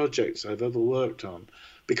fun projects I've ever worked on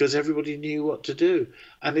because everybody knew what to do.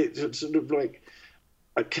 And it sort of like,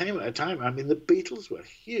 it came at a time, the Beatles were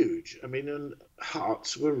huge. And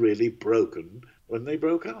hearts were really broken when they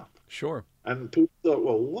broke up. Sure. And people thought,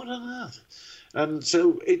 well, what on earth? And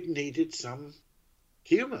so it needed some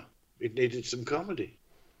humor. It needed some comedy.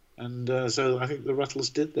 And so I think the Ruttles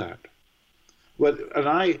did that.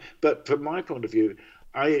 But from my point of view,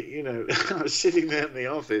 I was sitting there in the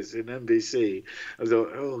office in NBC. I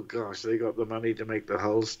thought, oh gosh, they got the money to make the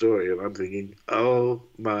whole story, and I'm thinking, oh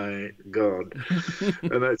my God.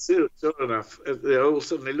 And that's it. Sure enough, they all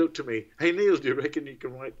suddenly looked at me. Hey Neil, do you reckon you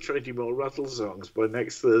can write 20 more Russell songs by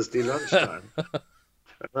next Thursday lunchtime?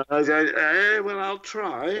 And I said, well, I'll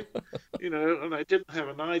try, and I didn't have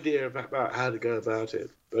an idea about how to go about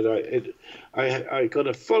it. But I got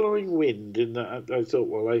a following wind in that I thought,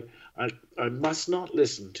 well, I must not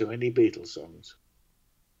listen to any Beatles songs.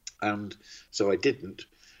 And so I didn't.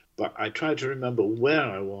 But I tried to remember where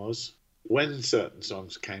I was when certain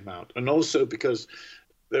songs came out. And also because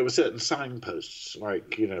there were certain signposts,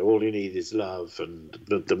 like, All You Need Is Love and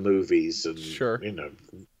the movies and, Sure.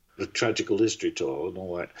 The Tragical History Tour and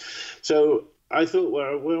all that. So I thought,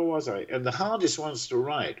 where was I? And the hardest ones to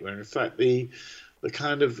write were, in fact, the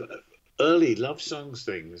kind of early love songs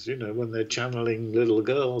things, when they're channeling little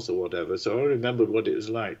girls or whatever. So I remembered what it was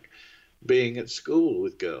like being at school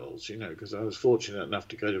with girls, because I was fortunate enough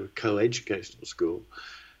to go to a co-educational school.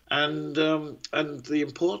 And the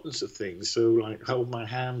importance of things. So, like, Hold My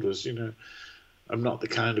Hand was, I'm not the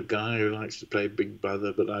kind of guy who likes to play Big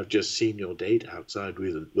Brother, but I've just seen your date outside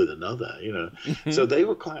with another, So they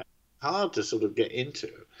were quite hard to sort of get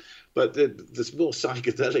into. But the more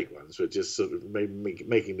psychedelic ones were just sort of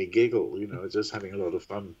making me giggle, just having a lot of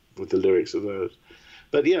fun with the lyrics of those.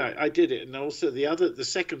 But yeah, I did it. And also the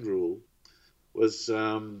second rule was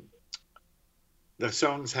the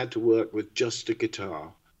songs had to work with just a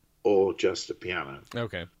guitar or just a piano.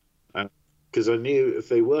 Okay. Because I knew if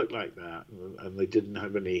they worked like that and they didn't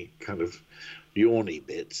have any kind of yawny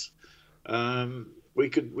bits, we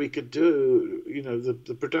could do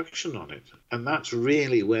the production on it, and that's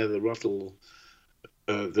really where the Russell,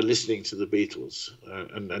 the listening to the Beatles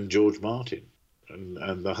and George Martin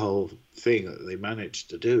and the whole thing that they managed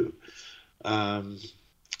to do, and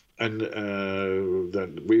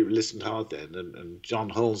then we listened hard then, and John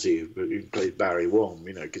Halsey, who played Barry Wong,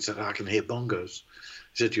 said, I can hear bongos.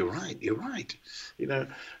 He said, you're right,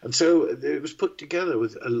 and so it was put together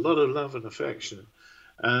with a lot of love and affection,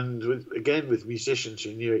 and with musicians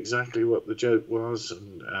who knew exactly what the joke was,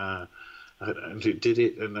 and who did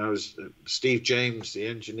it. And I was Steve James, the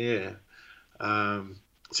engineer,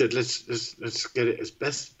 said, let's get it as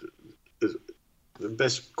the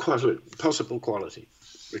best possible quality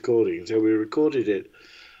recording. So we recorded it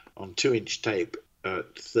on 2-inch tape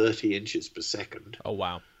at 30 inches per second. Oh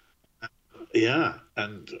wow. Yeah,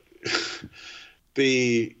 and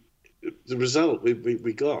the result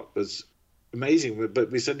we got was amazing,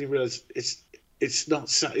 but we suddenly realized it's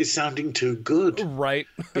sounding too good, right?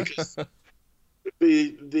 Because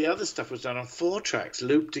the other stuff was done on 4 tracks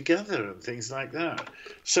looped together and things like that.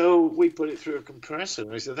 So we put it through a compressor,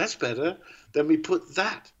 and we said that's better. Then we put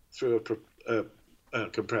that through a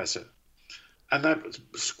compressor, and that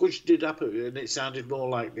squished it up, and it sounded more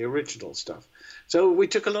like the original stuff. So we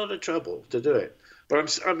took a lot of trouble to do it, but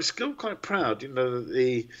I'm still quite proud.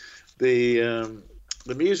 The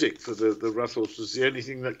music for the Russells was the only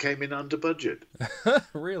thing that came in under budget.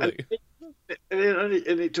 Really? And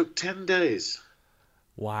it took 10 days.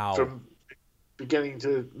 Wow. From beginning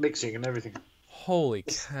to mixing and everything. Holy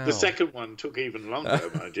cow. The second one took even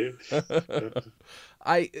longer, mind you.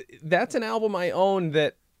 That's an album I own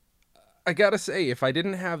that I gotta say, if I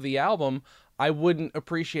didn't have the album, I wouldn't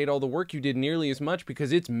appreciate all the work you did nearly as much,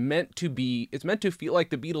 because it's meant to feel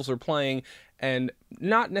like the Beatles are playing and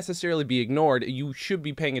not necessarily be ignored. You should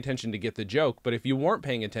be paying attention to get the joke, but if you weren't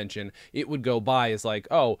paying attention, it would go by as like,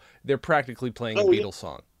 oh, they're practically playing a Beatles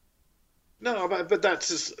song. No, but that's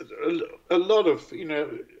just a lot of,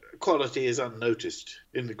 quality is unnoticed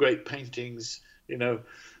in the great paintings,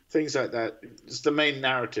 things like that. It's the main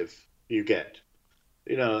narrative you get.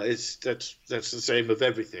 That's the same with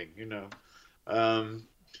everything,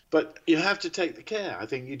 but you have to take the care. I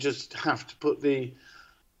think you just have to put the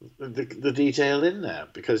detail in there,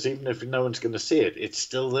 because even if no one's going to see it, it's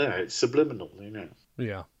still there. It's subliminal,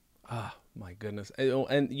 Yeah. Ah, my goodness.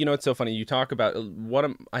 And it's so funny. You talk about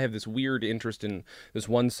I have this weird interest in this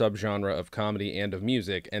one subgenre of comedy and of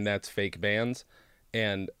music, and that's fake bands.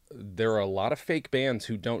 And there are a lot of fake bands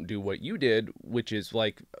who don't do what you did, which is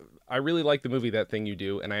like, I really like the movie That Thing You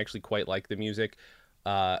Do, and I actually quite like the music.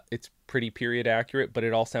 It's pretty period accurate, but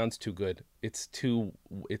it all sounds too good. It's too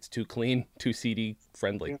clean, too CD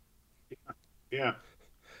friendly. Yeah.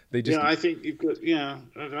 They just. Yeah, I think you've got. Yeah,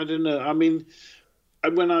 I don't know. I mean,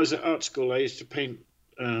 when I was at art school, I used to paint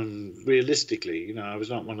realistically. I was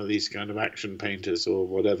not one of these kind of action painters or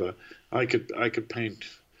whatever. I could paint,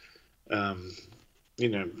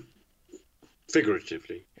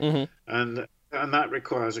 figuratively, mm-hmm. and and that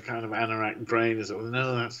requires a kind of anorak brain. As well,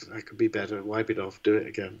 no, that could be better. Wipe it off. Do it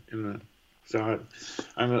again. You know. So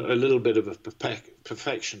I'm a little bit of a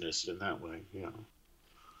perfectionist in that way. Yeah.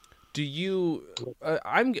 Do you?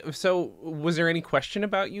 I'm so. Was there any question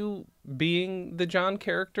about you being the John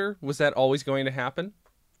character? Was that always going to happen?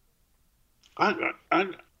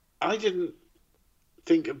 I didn't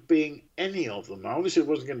think of being any of them. I obviously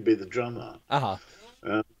wasn't going to be the drummer. Uh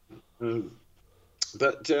Uh, um,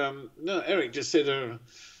 but no, Eric just said,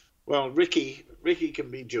 well, Ricky can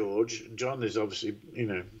be George, and John is obviously,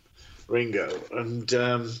 Ringo, and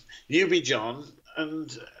you be John,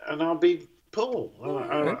 and I'll be Paul.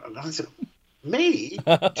 And I said, me,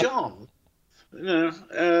 John,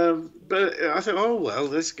 but I thought, oh well,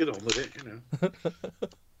 let's get on with it.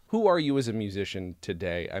 Who are you as a musician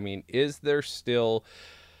today? I mean, is there still?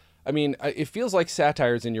 I mean, it feels like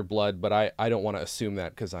satire's in your blood, but I don't want to assume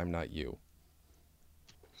that because I'm not you.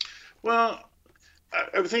 Well,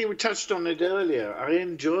 I think we touched on it earlier. I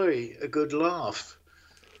enjoy a good laugh,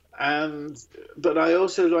 but I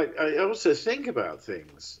also think about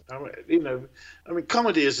things.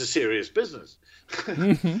 Comedy is a serious business,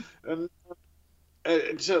 and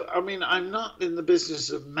so I mean, I'm not in the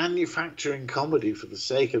business of manufacturing comedy for the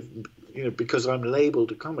sake of because I'm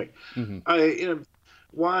labeled a comic. Mm-hmm.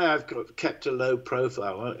 Why I've kept a low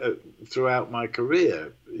profile throughout my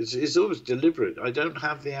career is always deliberate. I don't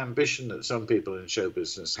have the ambition that some people in show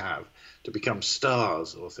business have to become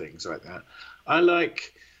stars or things like that. I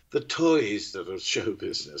like the toys that are show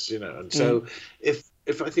business, And so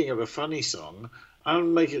if I think of a funny song, I'll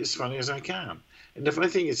make it as funny as I can. And if I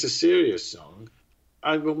think it's a serious song,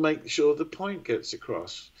 I will make sure the point gets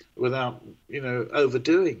across without,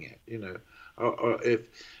 overdoing it, Or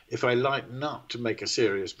if I like not to make a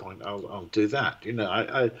serious point, I'll do that.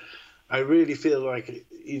 I really feel like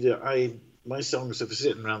my songs are for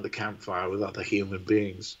sitting around the campfire with other human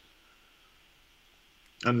beings,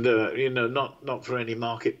 and not for any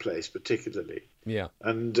marketplace particularly. Yeah.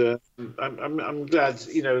 And I'm glad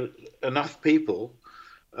enough people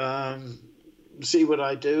see what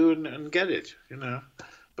I do and get it.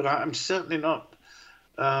 But I'm certainly not.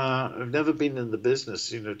 I've never been in the business,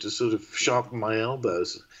 to sort of sharpen my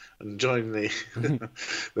elbows and join the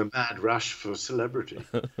the mad rush for celebrity.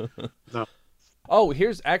 No. Oh,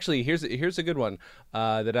 here's a good one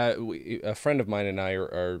that a friend of mine and I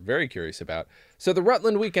are very curious about. So the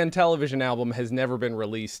Rutland Weekend Television album has never been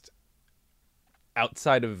released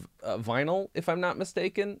outside of vinyl, if I'm not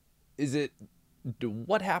mistaken. Is it?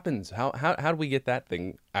 What happens? How do we get that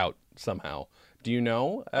thing out somehow? Do you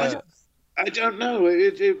know? I don't know.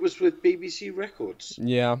 It was with BBC Records.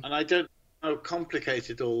 Yeah. And I don't know how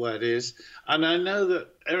complicated all that is. And I know that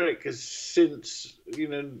Eric has since,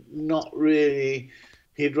 not really,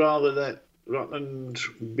 he'd rather let Rutland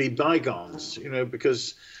be bygones,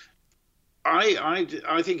 because I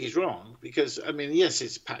think he's wrong because, I mean, yes,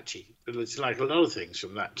 it's patchy, but it's like a lot of things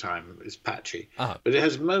from that time. It's patchy. Uh-huh. But it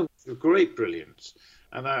has moments of great brilliance.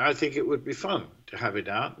 And I think it would be fun to have it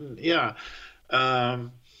out. And yeah.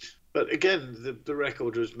 But again, the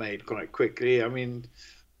record was made quite quickly. I mean,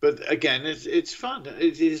 but again, it's fun.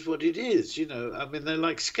 It is what it is, I mean, they're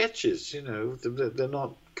like sketches, They're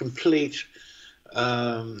not complete.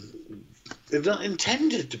 They're not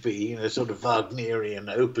intended to be, sort of Wagnerian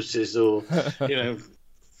opuses or,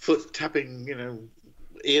 foot tapping,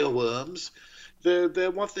 earworms.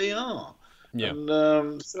 They're what they are. Yeah.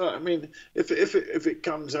 And so, I mean, if it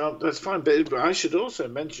comes out, that's fine. But I should also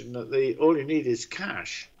mention that the All You Need Is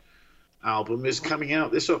Cash album is coming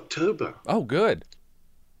out this October. Oh, good.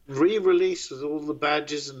 Re-release with all the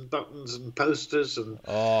badges and buttons and posters and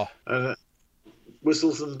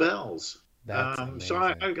whistles and bells. So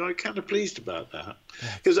I'm kind of pleased about that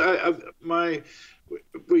because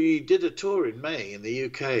we did a tour in May in the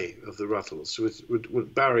UK of the Rutles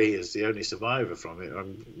with Barry is the only survivor from it.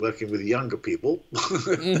 I'm working with younger people.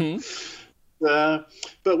 Mm-hmm.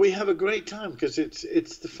 But we have a great time because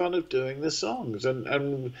it's the fun of doing the songs,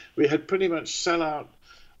 and we had pretty much sellout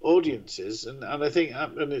audiences, and I think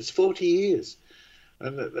and it's 40 years,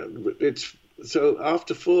 and it's so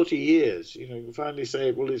after 40 years, you finally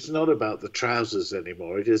say, well, it's not about the trousers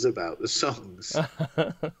anymore; it is about the songs.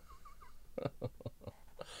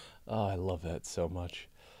 Oh, I love that so much.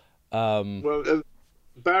 Well,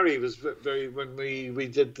 Barry was very when we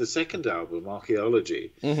did the second album,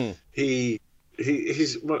 Archaeology. Mm-hmm.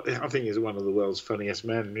 I think he's one of the world's funniest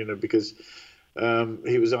men, because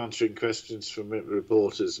he was answering questions from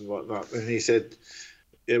reporters and whatnot, and he said,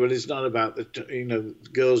 "Yeah, well, it's not about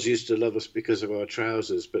girls used to love us because of our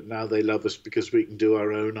trousers, but now they love us because we can do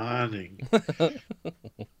our own ironing."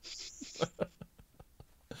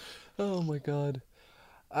 Oh my god.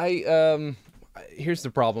 I here's the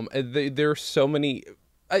problem. There are so many.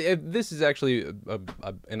 This is actually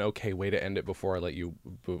an okay way to end it before I let you,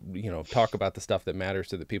 talk about the stuff that matters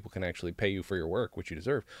so that people can actually pay you for your work, which you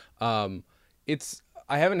deserve. It's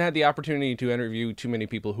I haven't had the opportunity to interview too many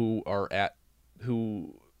people who are at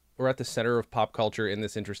the center of pop culture in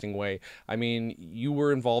this interesting way. I mean, you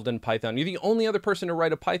were involved in Python. You're the only other person to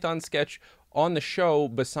write a Python sketch on the show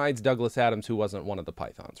besides Douglas Adams, who wasn't one of the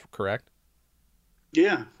Pythons, correct?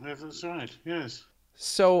 Yeah, that's right. Yes,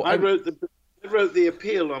 So I wrote the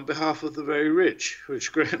appeal on behalf of the very rich,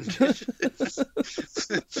 which Graham did.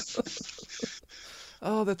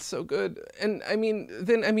 oh, that's so good. And I mean,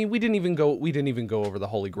 we didn't even go over the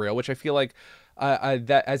Holy Grail, which I feel like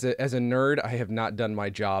that as a nerd, I have not done my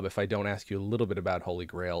job if I don't ask you a little bit about Holy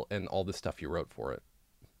Grail and all the stuff you wrote for it.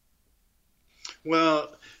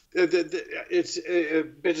 Well, it's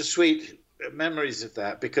bittersweet memories of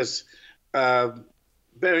that because,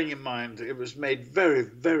 bearing in mind, it was made very,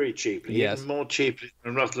 very cheaply, Yes. even more cheaply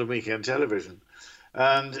than Rutland Weekend Television.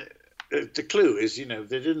 And the clue is, they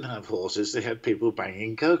didn't have horses; they had people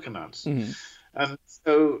banging coconuts. Hmm. And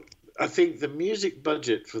so I think the music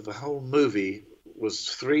budget for the whole movie was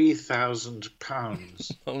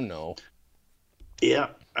 £3,000. Oh no. Yeah,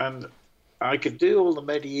 and I could do all the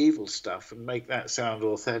medieval stuff and make that sound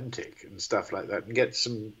authentic and stuff like that and get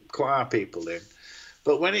some choir people in.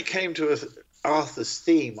 But when it came to Arthur's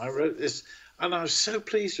theme, I wrote this and I was so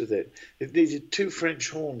pleased with it. It needed two French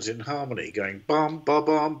horns in harmony going bum, ba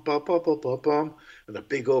bum, ba ba ba ba bum, and a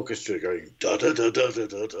big orchestra going da da da da da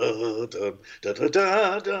da da da da da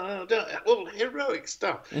da da da, all heroic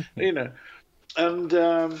stuff, And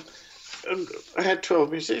I had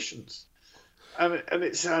 12 musicians. And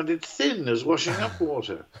it sounded thin as washing up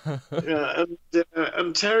water.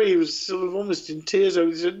 And Terry was sort of almost in tears.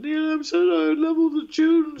 He said, "Neil, I'm so sorry. I love all the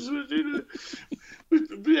tunes, but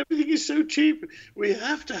everything is so cheap. We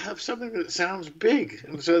have to have something that sounds big."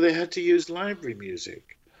 And so they had to use library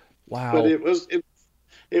music. But Wow.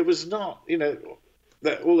 it was not,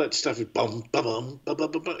 that all that stuff is bum bum bum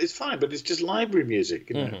bum bum bum. It's fine, but it's just library music.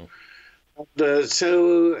 Hmm. But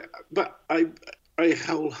I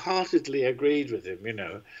wholeheartedly agreed with him,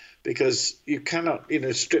 because you cannot,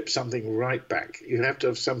 strip something right back. You have to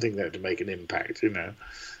have something there to make an impact.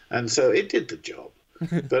 And so it did the job.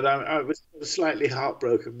 But I was slightly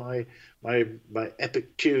heartbroken. My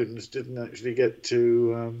epic tunes didn't actually get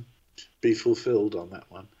to be fulfilled on that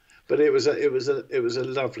one. But it was a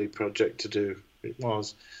lovely project to do. It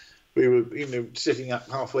was. We were, sitting up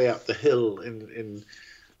halfway up the hill in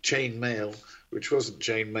chain mail, which wasn't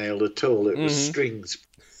chain mail at all. It was Hmm. strings,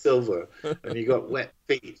 silver, and you got wet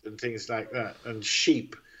feet and things like that. And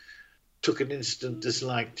sheep took an instant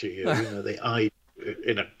dislike to you. They eyed you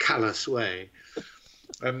in a callous way.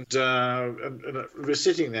 And we were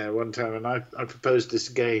sitting there one time, and I proposed this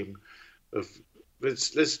game of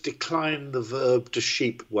let's decline the verb to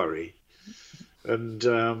sheep worry. And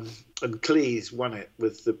Cleese won it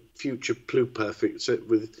with the future pluperfect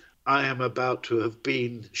with "I am about to have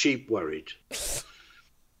been sheep worried."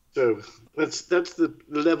 So that's the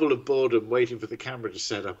level of boredom waiting for the camera to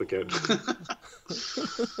set up again.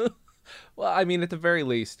 Well, I mean, at the very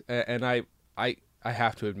least, and I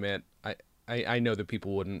have to admit, I know that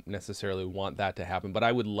people wouldn't necessarily want that to happen, but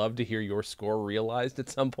I would love to hear your score realized at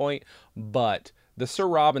some point. But the Sir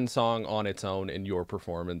Robin song on its own and your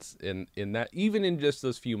performance in that, even in just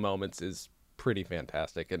those few moments, is pretty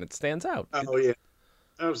fantastic, and it stands out. Oh yeah,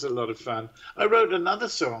 that was a lot of fun. I wrote another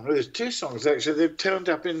song. There's two songs actually. They've turned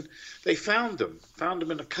up in. They found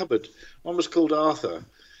them in a cupboard. One was called Arthur,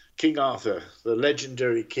 King Arthur, the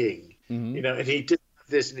legendary king. Hmm. And he didn't have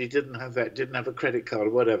this and he didn't have that, didn't have a credit card or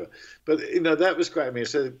whatever. But that was quite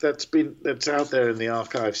amusing. So that's out there in the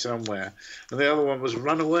archive somewhere. And the other one was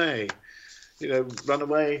Run Away. Run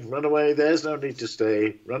away, run away, there's no need to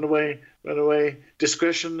stay. Run away, run away,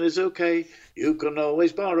 discretion is okay. You can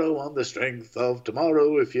always borrow on the strength of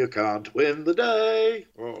tomorrow if you can't win the day.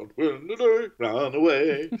 Can't win the day, run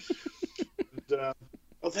away.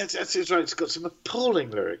 That's right. It's got some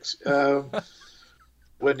appalling lyrics.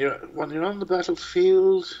 When you're on the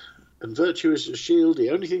battlefield and virtue is your shield,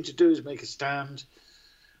 the only thing to do is make a stand.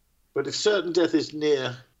 But if certain death is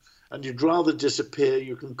near, and you'd rather disappear,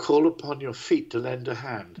 you can call upon your feet to lend a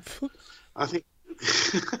hand. I think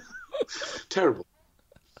terrible.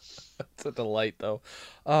 It's a delight, though.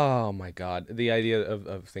 Oh my God, the idea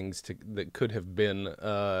of things that could have been.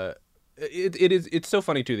 it's so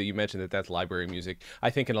funny too that you mentioned that that's library music. I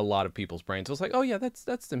think in a lot of people's brains it was like, oh yeah,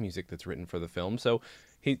 that's the music that's written for the film. So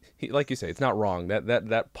he like you say, it's not wrong.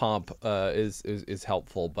 That pomp is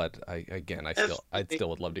helpful, but I'd still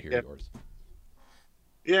would love to hear Yeah. yours.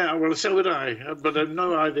 Yeah, well, so would I, but I have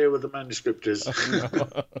no idea what the manuscript is.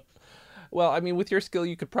 Well, I mean, with your skill,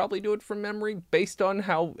 you could probably do it from memory based on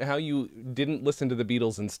how you didn't listen to the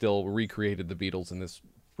Beatles and still recreated the Beatles in this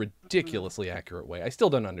ridiculously accurate way. I still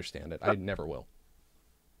don't understand it. I never will.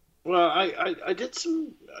 Well, I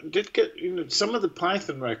did get some of the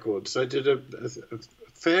Python records. I did a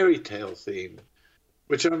fairy tale theme,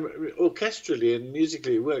 which orchestrally and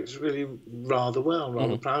musically works really rather well.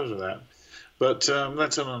 Rather proud of that. But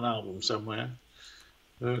that's on an album somewhere.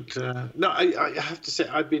 But no, I have to say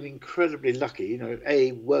I've been incredibly lucky.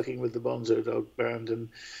 Working with the Bonzo Dog Band and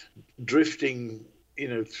drifting,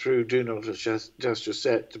 through Do Not Adjust Your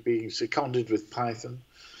Set to being seconded with Python.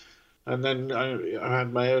 And then I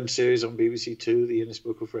had my own series on BBC Two, the Guinness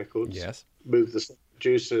Book of Records. Yes. Moved the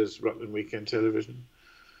producers, Rutland Weekend Television.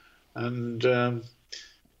 And in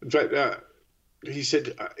fact, he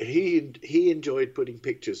said he enjoyed putting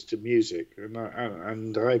pictures to music,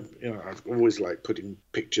 and I've always liked putting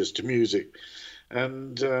pictures to music,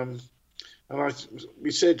 and we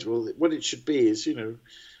said, well, what it should be is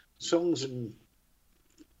songs and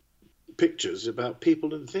pictures about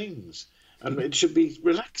people and things, and it should be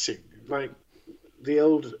relaxing, like the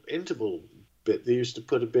old interval bit. They used to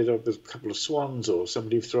put a bit of a couple of swans or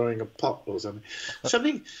somebody throwing a pot or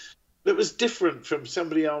something that was different from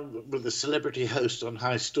somebody on with a celebrity host on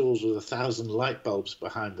high stools with 1,000 light bulbs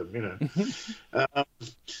behind them,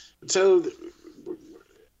 So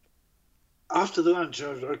after the lunch,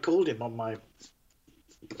 I called him on my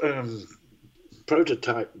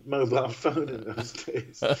prototype mobile phone in those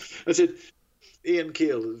days. I said, Ian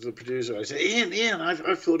Keel, the producer, I said, Ian,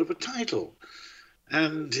 I've thought of a title.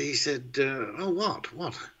 And he said, oh,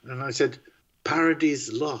 what? And I said,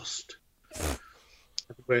 Paradise Lost. I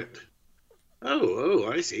went,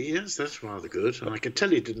 oh, I see. Yes, that's rather good. And I could tell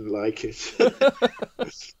he didn't like it.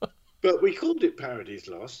 But we called it Paradise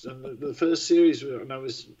Lost. And the first series, and I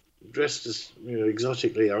was dressed as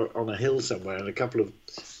exotically on a hill somewhere, and a couple of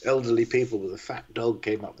elderly people with a fat dog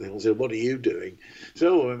came up the hill and said, what are you doing?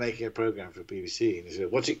 So we're making a program for BBC. And he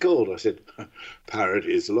said, what's it called? I said,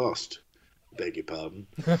 Paradise Lost. Beg your pardon.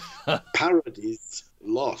 Paradise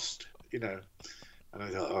Lost, And I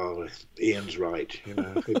thought, oh, Ian's right,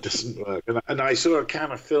 it doesn't work. And I saw a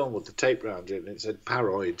can of film with the tape round it, and it said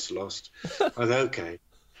Paroids Lost. I thought, okay.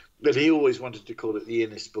 But he always wanted to call it the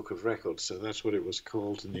Guinness Book of Records, so that's what it was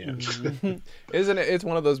called in the end. Isn't it? It's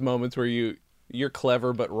one of those moments where you're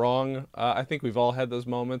clever but wrong. I think we've all had those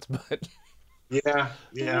moments, but yeah.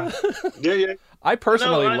 I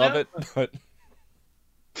personally love it,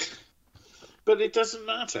 but it doesn't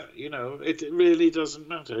matter, It really doesn't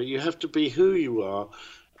matter. You have to be who you are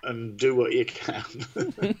and do what you can.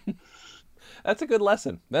 That's a good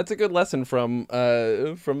lesson. That's a good lesson from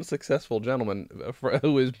a successful gentleman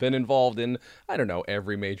who has been involved in, I don't know,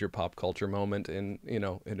 every major pop culture moment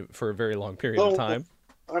for a very long period of time.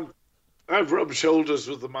 I've rubbed shoulders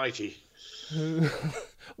with the mighty.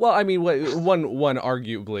 Well, I mean, one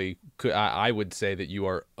arguably, I would say that you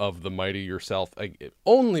are of the mighty yourself,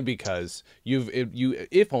 only because you've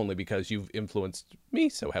influenced me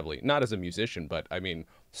so heavily. Not as a musician, but I mean,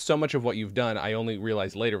 so much of what you've done, I only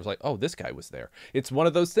realized later was like, oh, this guy was there. It's one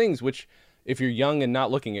of those things which, if you're young and not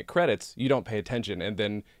looking at credits, you don't pay attention, and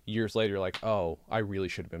then years later, you're like, oh, I really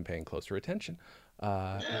should have been paying closer attention.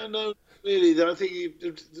 Yeah, no, really, I think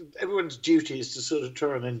everyone's duty is to sort of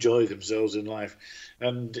try and enjoy themselves in life.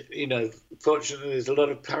 And, fortunately, there's a lot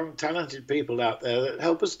of talented people out there that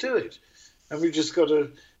help us do it. And we've just got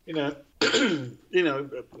to,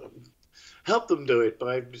 help them do it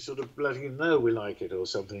by sort of letting them know we like it or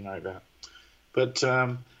something like that. But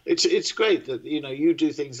it's great that, you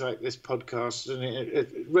do things like this podcast, and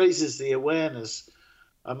it raises the awareness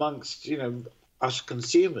amongst, us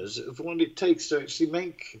consumers of what it takes to actually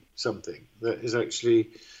make something that is actually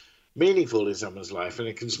meaningful in someone's life, and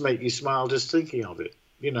it can just make you smile just thinking of it.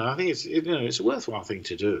 I think it's a worthwhile thing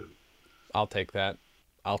to do. I'll take that.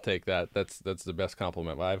 That's the best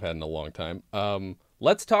compliment I've had in a long time.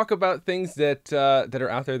 Let's talk about things that are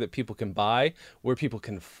out there that people can buy, where people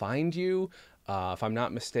can find you. If I'm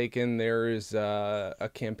not mistaken, there's a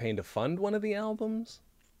campaign to fund one of the albums.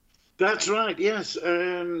 That's right. Yes.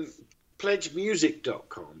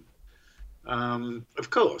 pledgemusic.com. Of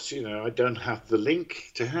course, I don't have the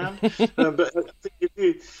link to hand, but I think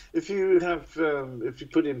if you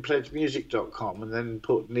put in pledgemusic.com and then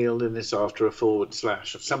put Neil Innes after a /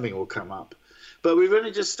 something will come up. But we've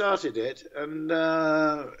only just started it,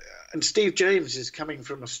 and Steve James is coming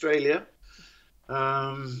from Australia.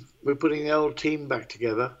 We're putting the old team back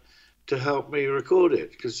together to help me record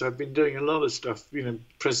it, because I've been doing a lot of stuff,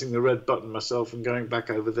 pressing the red button myself and going back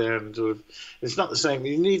over there and sort of, it's not the same.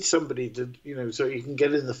 You need somebody to, so you can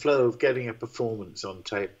get in the flow of getting a performance on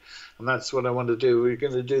tape. And that's what I want to do. We're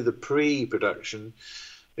going to do the pre-production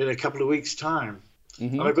in a couple of weeks' time.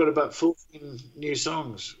 Mm-hmm. And I've got about 14 new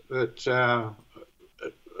songs that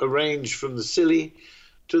arrange from the silly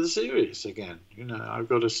to the serious again. I've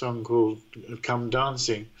got a song called Come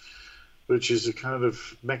Dancing, which is a kind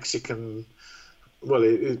of Mexican, well,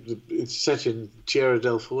 it's set in Tierra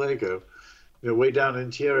del Fuego. Way down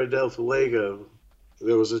in Tierra del Fuego,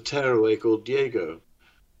 there was a tearaway called Diego,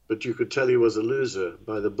 but you could tell he was a loser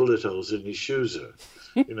by the bullet holes in his shoes.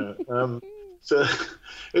 So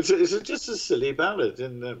it's just a silly ballad,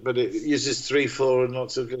 but it uses 3/4 and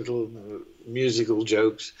lots of little musical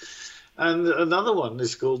jokes. And another one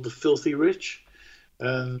is called The Filthy Rich.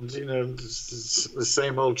 And, it's the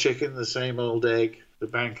same old chicken, the same old egg, the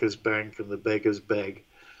bankers bank and the beggars beg.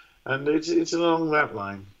 And it's along that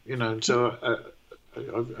line, so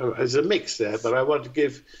there's a mix there, but I want to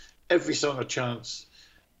give every song a chance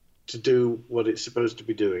to do what it's supposed to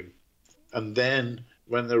be doing. And then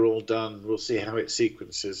when they're all done, we'll see how it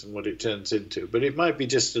sequences and what it turns into. But it might be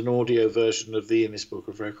just an audio version of the Guinness Book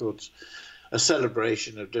of Records, a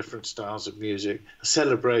celebration of different styles of music, a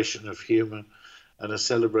celebration of humor, and a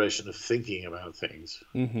celebration of thinking about things.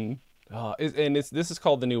 Mm-hmm. This is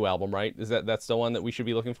called the new album, right? That's the one that we should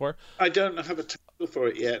be looking for? I don't have a title for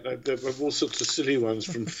it yet. There are all sorts of silly ones,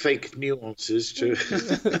 from fake nuances to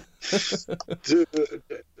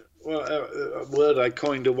a word I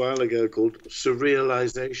coined a while ago called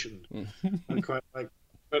surrealization. I quite like.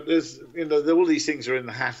 But there's all these things are in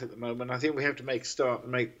the hat at the moment. I think we have to make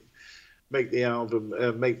the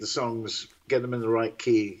album, make the songs, get them in the right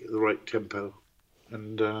key, the right tempo,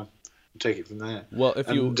 and take it from there. Well,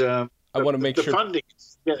 I want to make sure the funding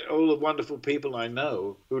is to get all the wonderful people I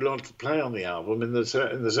know who want to play on the album in the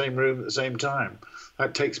same room at the same time.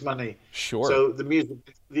 That takes money. Sure. So the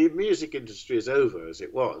music industry is over as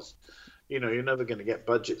it was. You're never going to get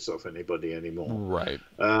budgets off anybody anymore. Right.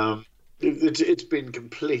 It's been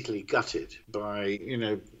completely gutted by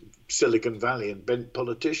Silicon Valley and bent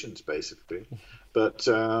politicians, basically. But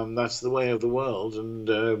that's the way of the world, and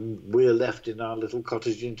we're left in our little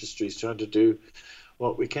cottage industries trying to do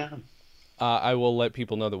what we can. I will let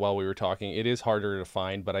people know that while we were talking, it is harder to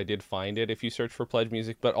find, but I did find it if you search for Pledge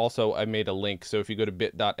Music. But also, I made a link, so if you go to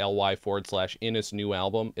bit.ly/Innes new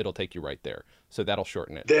album, it'll take you right there. So that'll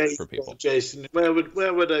shorten it for people. Jason, where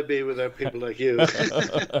would I be without people like you?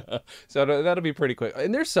 So that'll be pretty quick.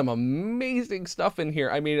 And there's some amazing stuff in here.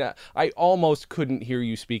 I mean, I almost couldn't hear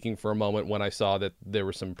you speaking for a moment when I saw that there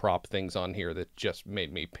were some prop things on here that just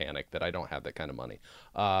made me panic that I don't have that kind of money.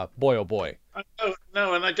 Boy, oh boy.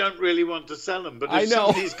 No, and I don't really want to sell them, but if I know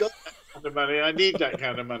somebody's got that kind of money, I need that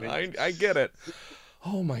kind of money. I get it.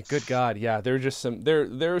 Oh my good God. Yeah, there are just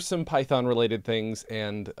there are some Python related things,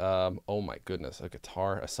 and oh my goodness, a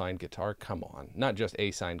signed guitar. Come on. Not just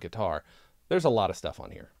a signed guitar. There's a lot of stuff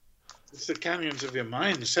on here. It's the Canyons of Your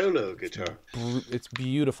Mind solo guitar. It's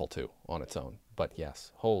beautiful too on its own. But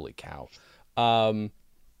yes, holy cow. And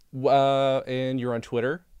you're on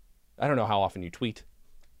Twitter. I don't know how often you tweet.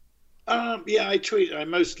 Yeah, I tweet. I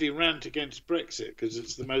mostly rant against Brexit because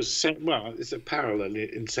it's the most it's a parallel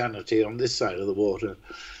insanity on this side of the water,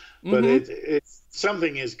 but it's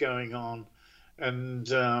something is going on, and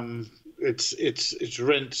it's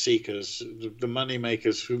rent seekers, the money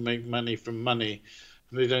makers who make money from money.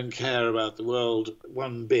 They don't care about the world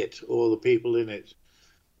one bit or the people in it,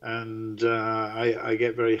 and I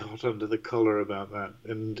get very hot under the collar about that,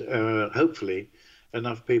 and hopefully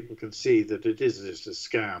enough people can see that it is just a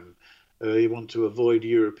scam. They want to avoid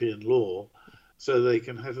European law so they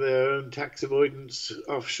can have their own tax avoidance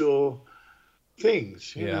offshore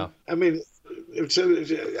things. You know? I mean, so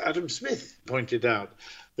Adam Smith pointed out,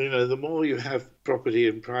 the more you have property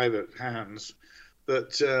in private hands,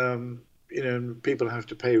 that, people have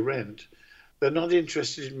to pay rent. They're not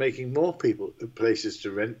interested in making more places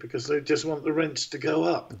to rent because they just want the rents to go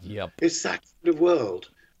up. Yep. It's that kind of world,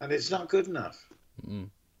 and it's not good enough.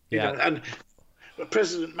 And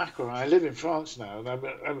President Macron, I live in France now, and I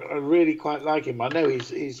really quite like him. I know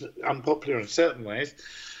he's unpopular in certain ways,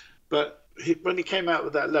 but when he came out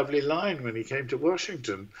with that lovely line when he came to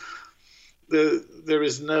Washington, there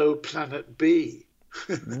is no planet B.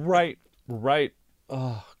 Right.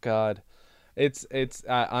 Oh, God. It's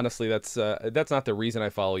honestly, that's not the reason I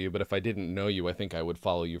follow you, but if I didn't know you, I think I would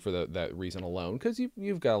follow you for that reason alone, because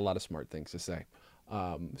you've got a lot of smart things to say.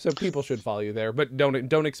 So people should follow you there, but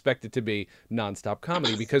don't expect it to be nonstop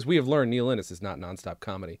comedy, because we have learned Neil Innes is not nonstop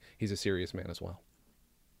comedy. He's a serious man as well.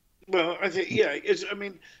 Well, I think, yeah, I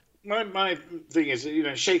mean, my thing is,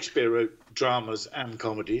 Shakespeare wrote dramas and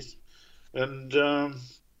comedies, and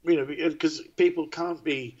because people can't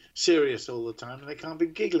be serious all the time and they can't be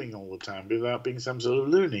giggling all the time without being some sort of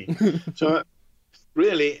loony. So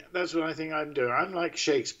really, that's what I think I'm doing. I'm like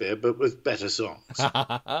Shakespeare, but with better songs.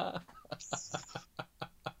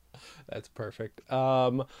 That's perfect.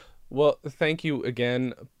 Well, thank you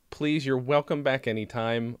again. Please, you're welcome back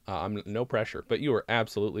anytime. I'm no pressure, but you are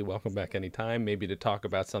absolutely welcome back anytime. Maybe to talk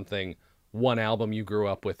about one album you grew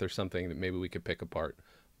up with or something that maybe we could pick apart.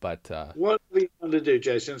 But what we want to do,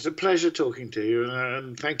 Jason, it's a pleasure talking to you,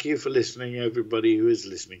 and thank you for listening, everybody who is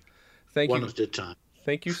listening. Thank you. One at a time.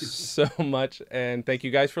 Thank you so much, and thank you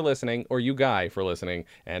guys for listening, or you guy for listening.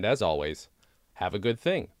 And as always, have a good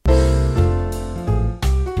thing.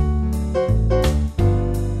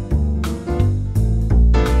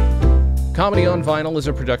 Comedy on Vinyl is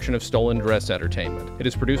a production of Stolen Dress Entertainment. It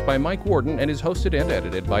is produced by Mike Warden and is hosted and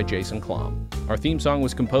edited by Jason Klom. Our theme song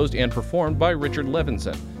was composed and performed by Richard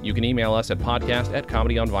Levinson. You can email us at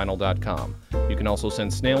podcast@comedyonvinyl.com. You can also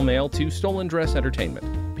send snail mail to Stolen Dress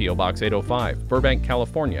Entertainment, P.O. Box 805, Burbank,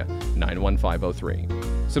 California, 91503.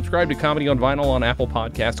 Subscribe to Comedy on Vinyl on Apple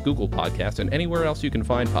Podcasts, Google Podcasts, and anywhere else you can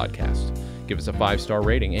find podcasts. Give us a 5-star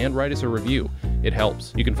rating and write us a review. It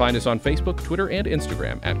helps. You can find us on Facebook, Twitter, and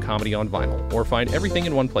Instagram at Comedy on Vinyl, or find everything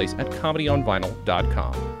in one place at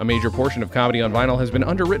comedyonvinyl.com. A major portion of Comedy on Vinyl has been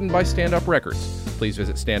underwritten by Stand Up Records. Please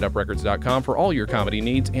visit standuprecords.com for all your comedy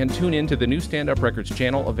needs, and tune in to the new Stand Up Records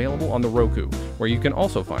channel available on the Roku, where you can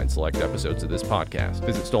also find select episodes of this podcast.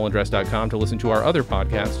 Visit stolendress.com to listen to our other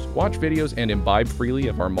podcasts, watch videos, and imbibe freely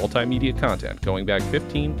of our multimedia content going back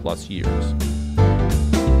 15 plus years.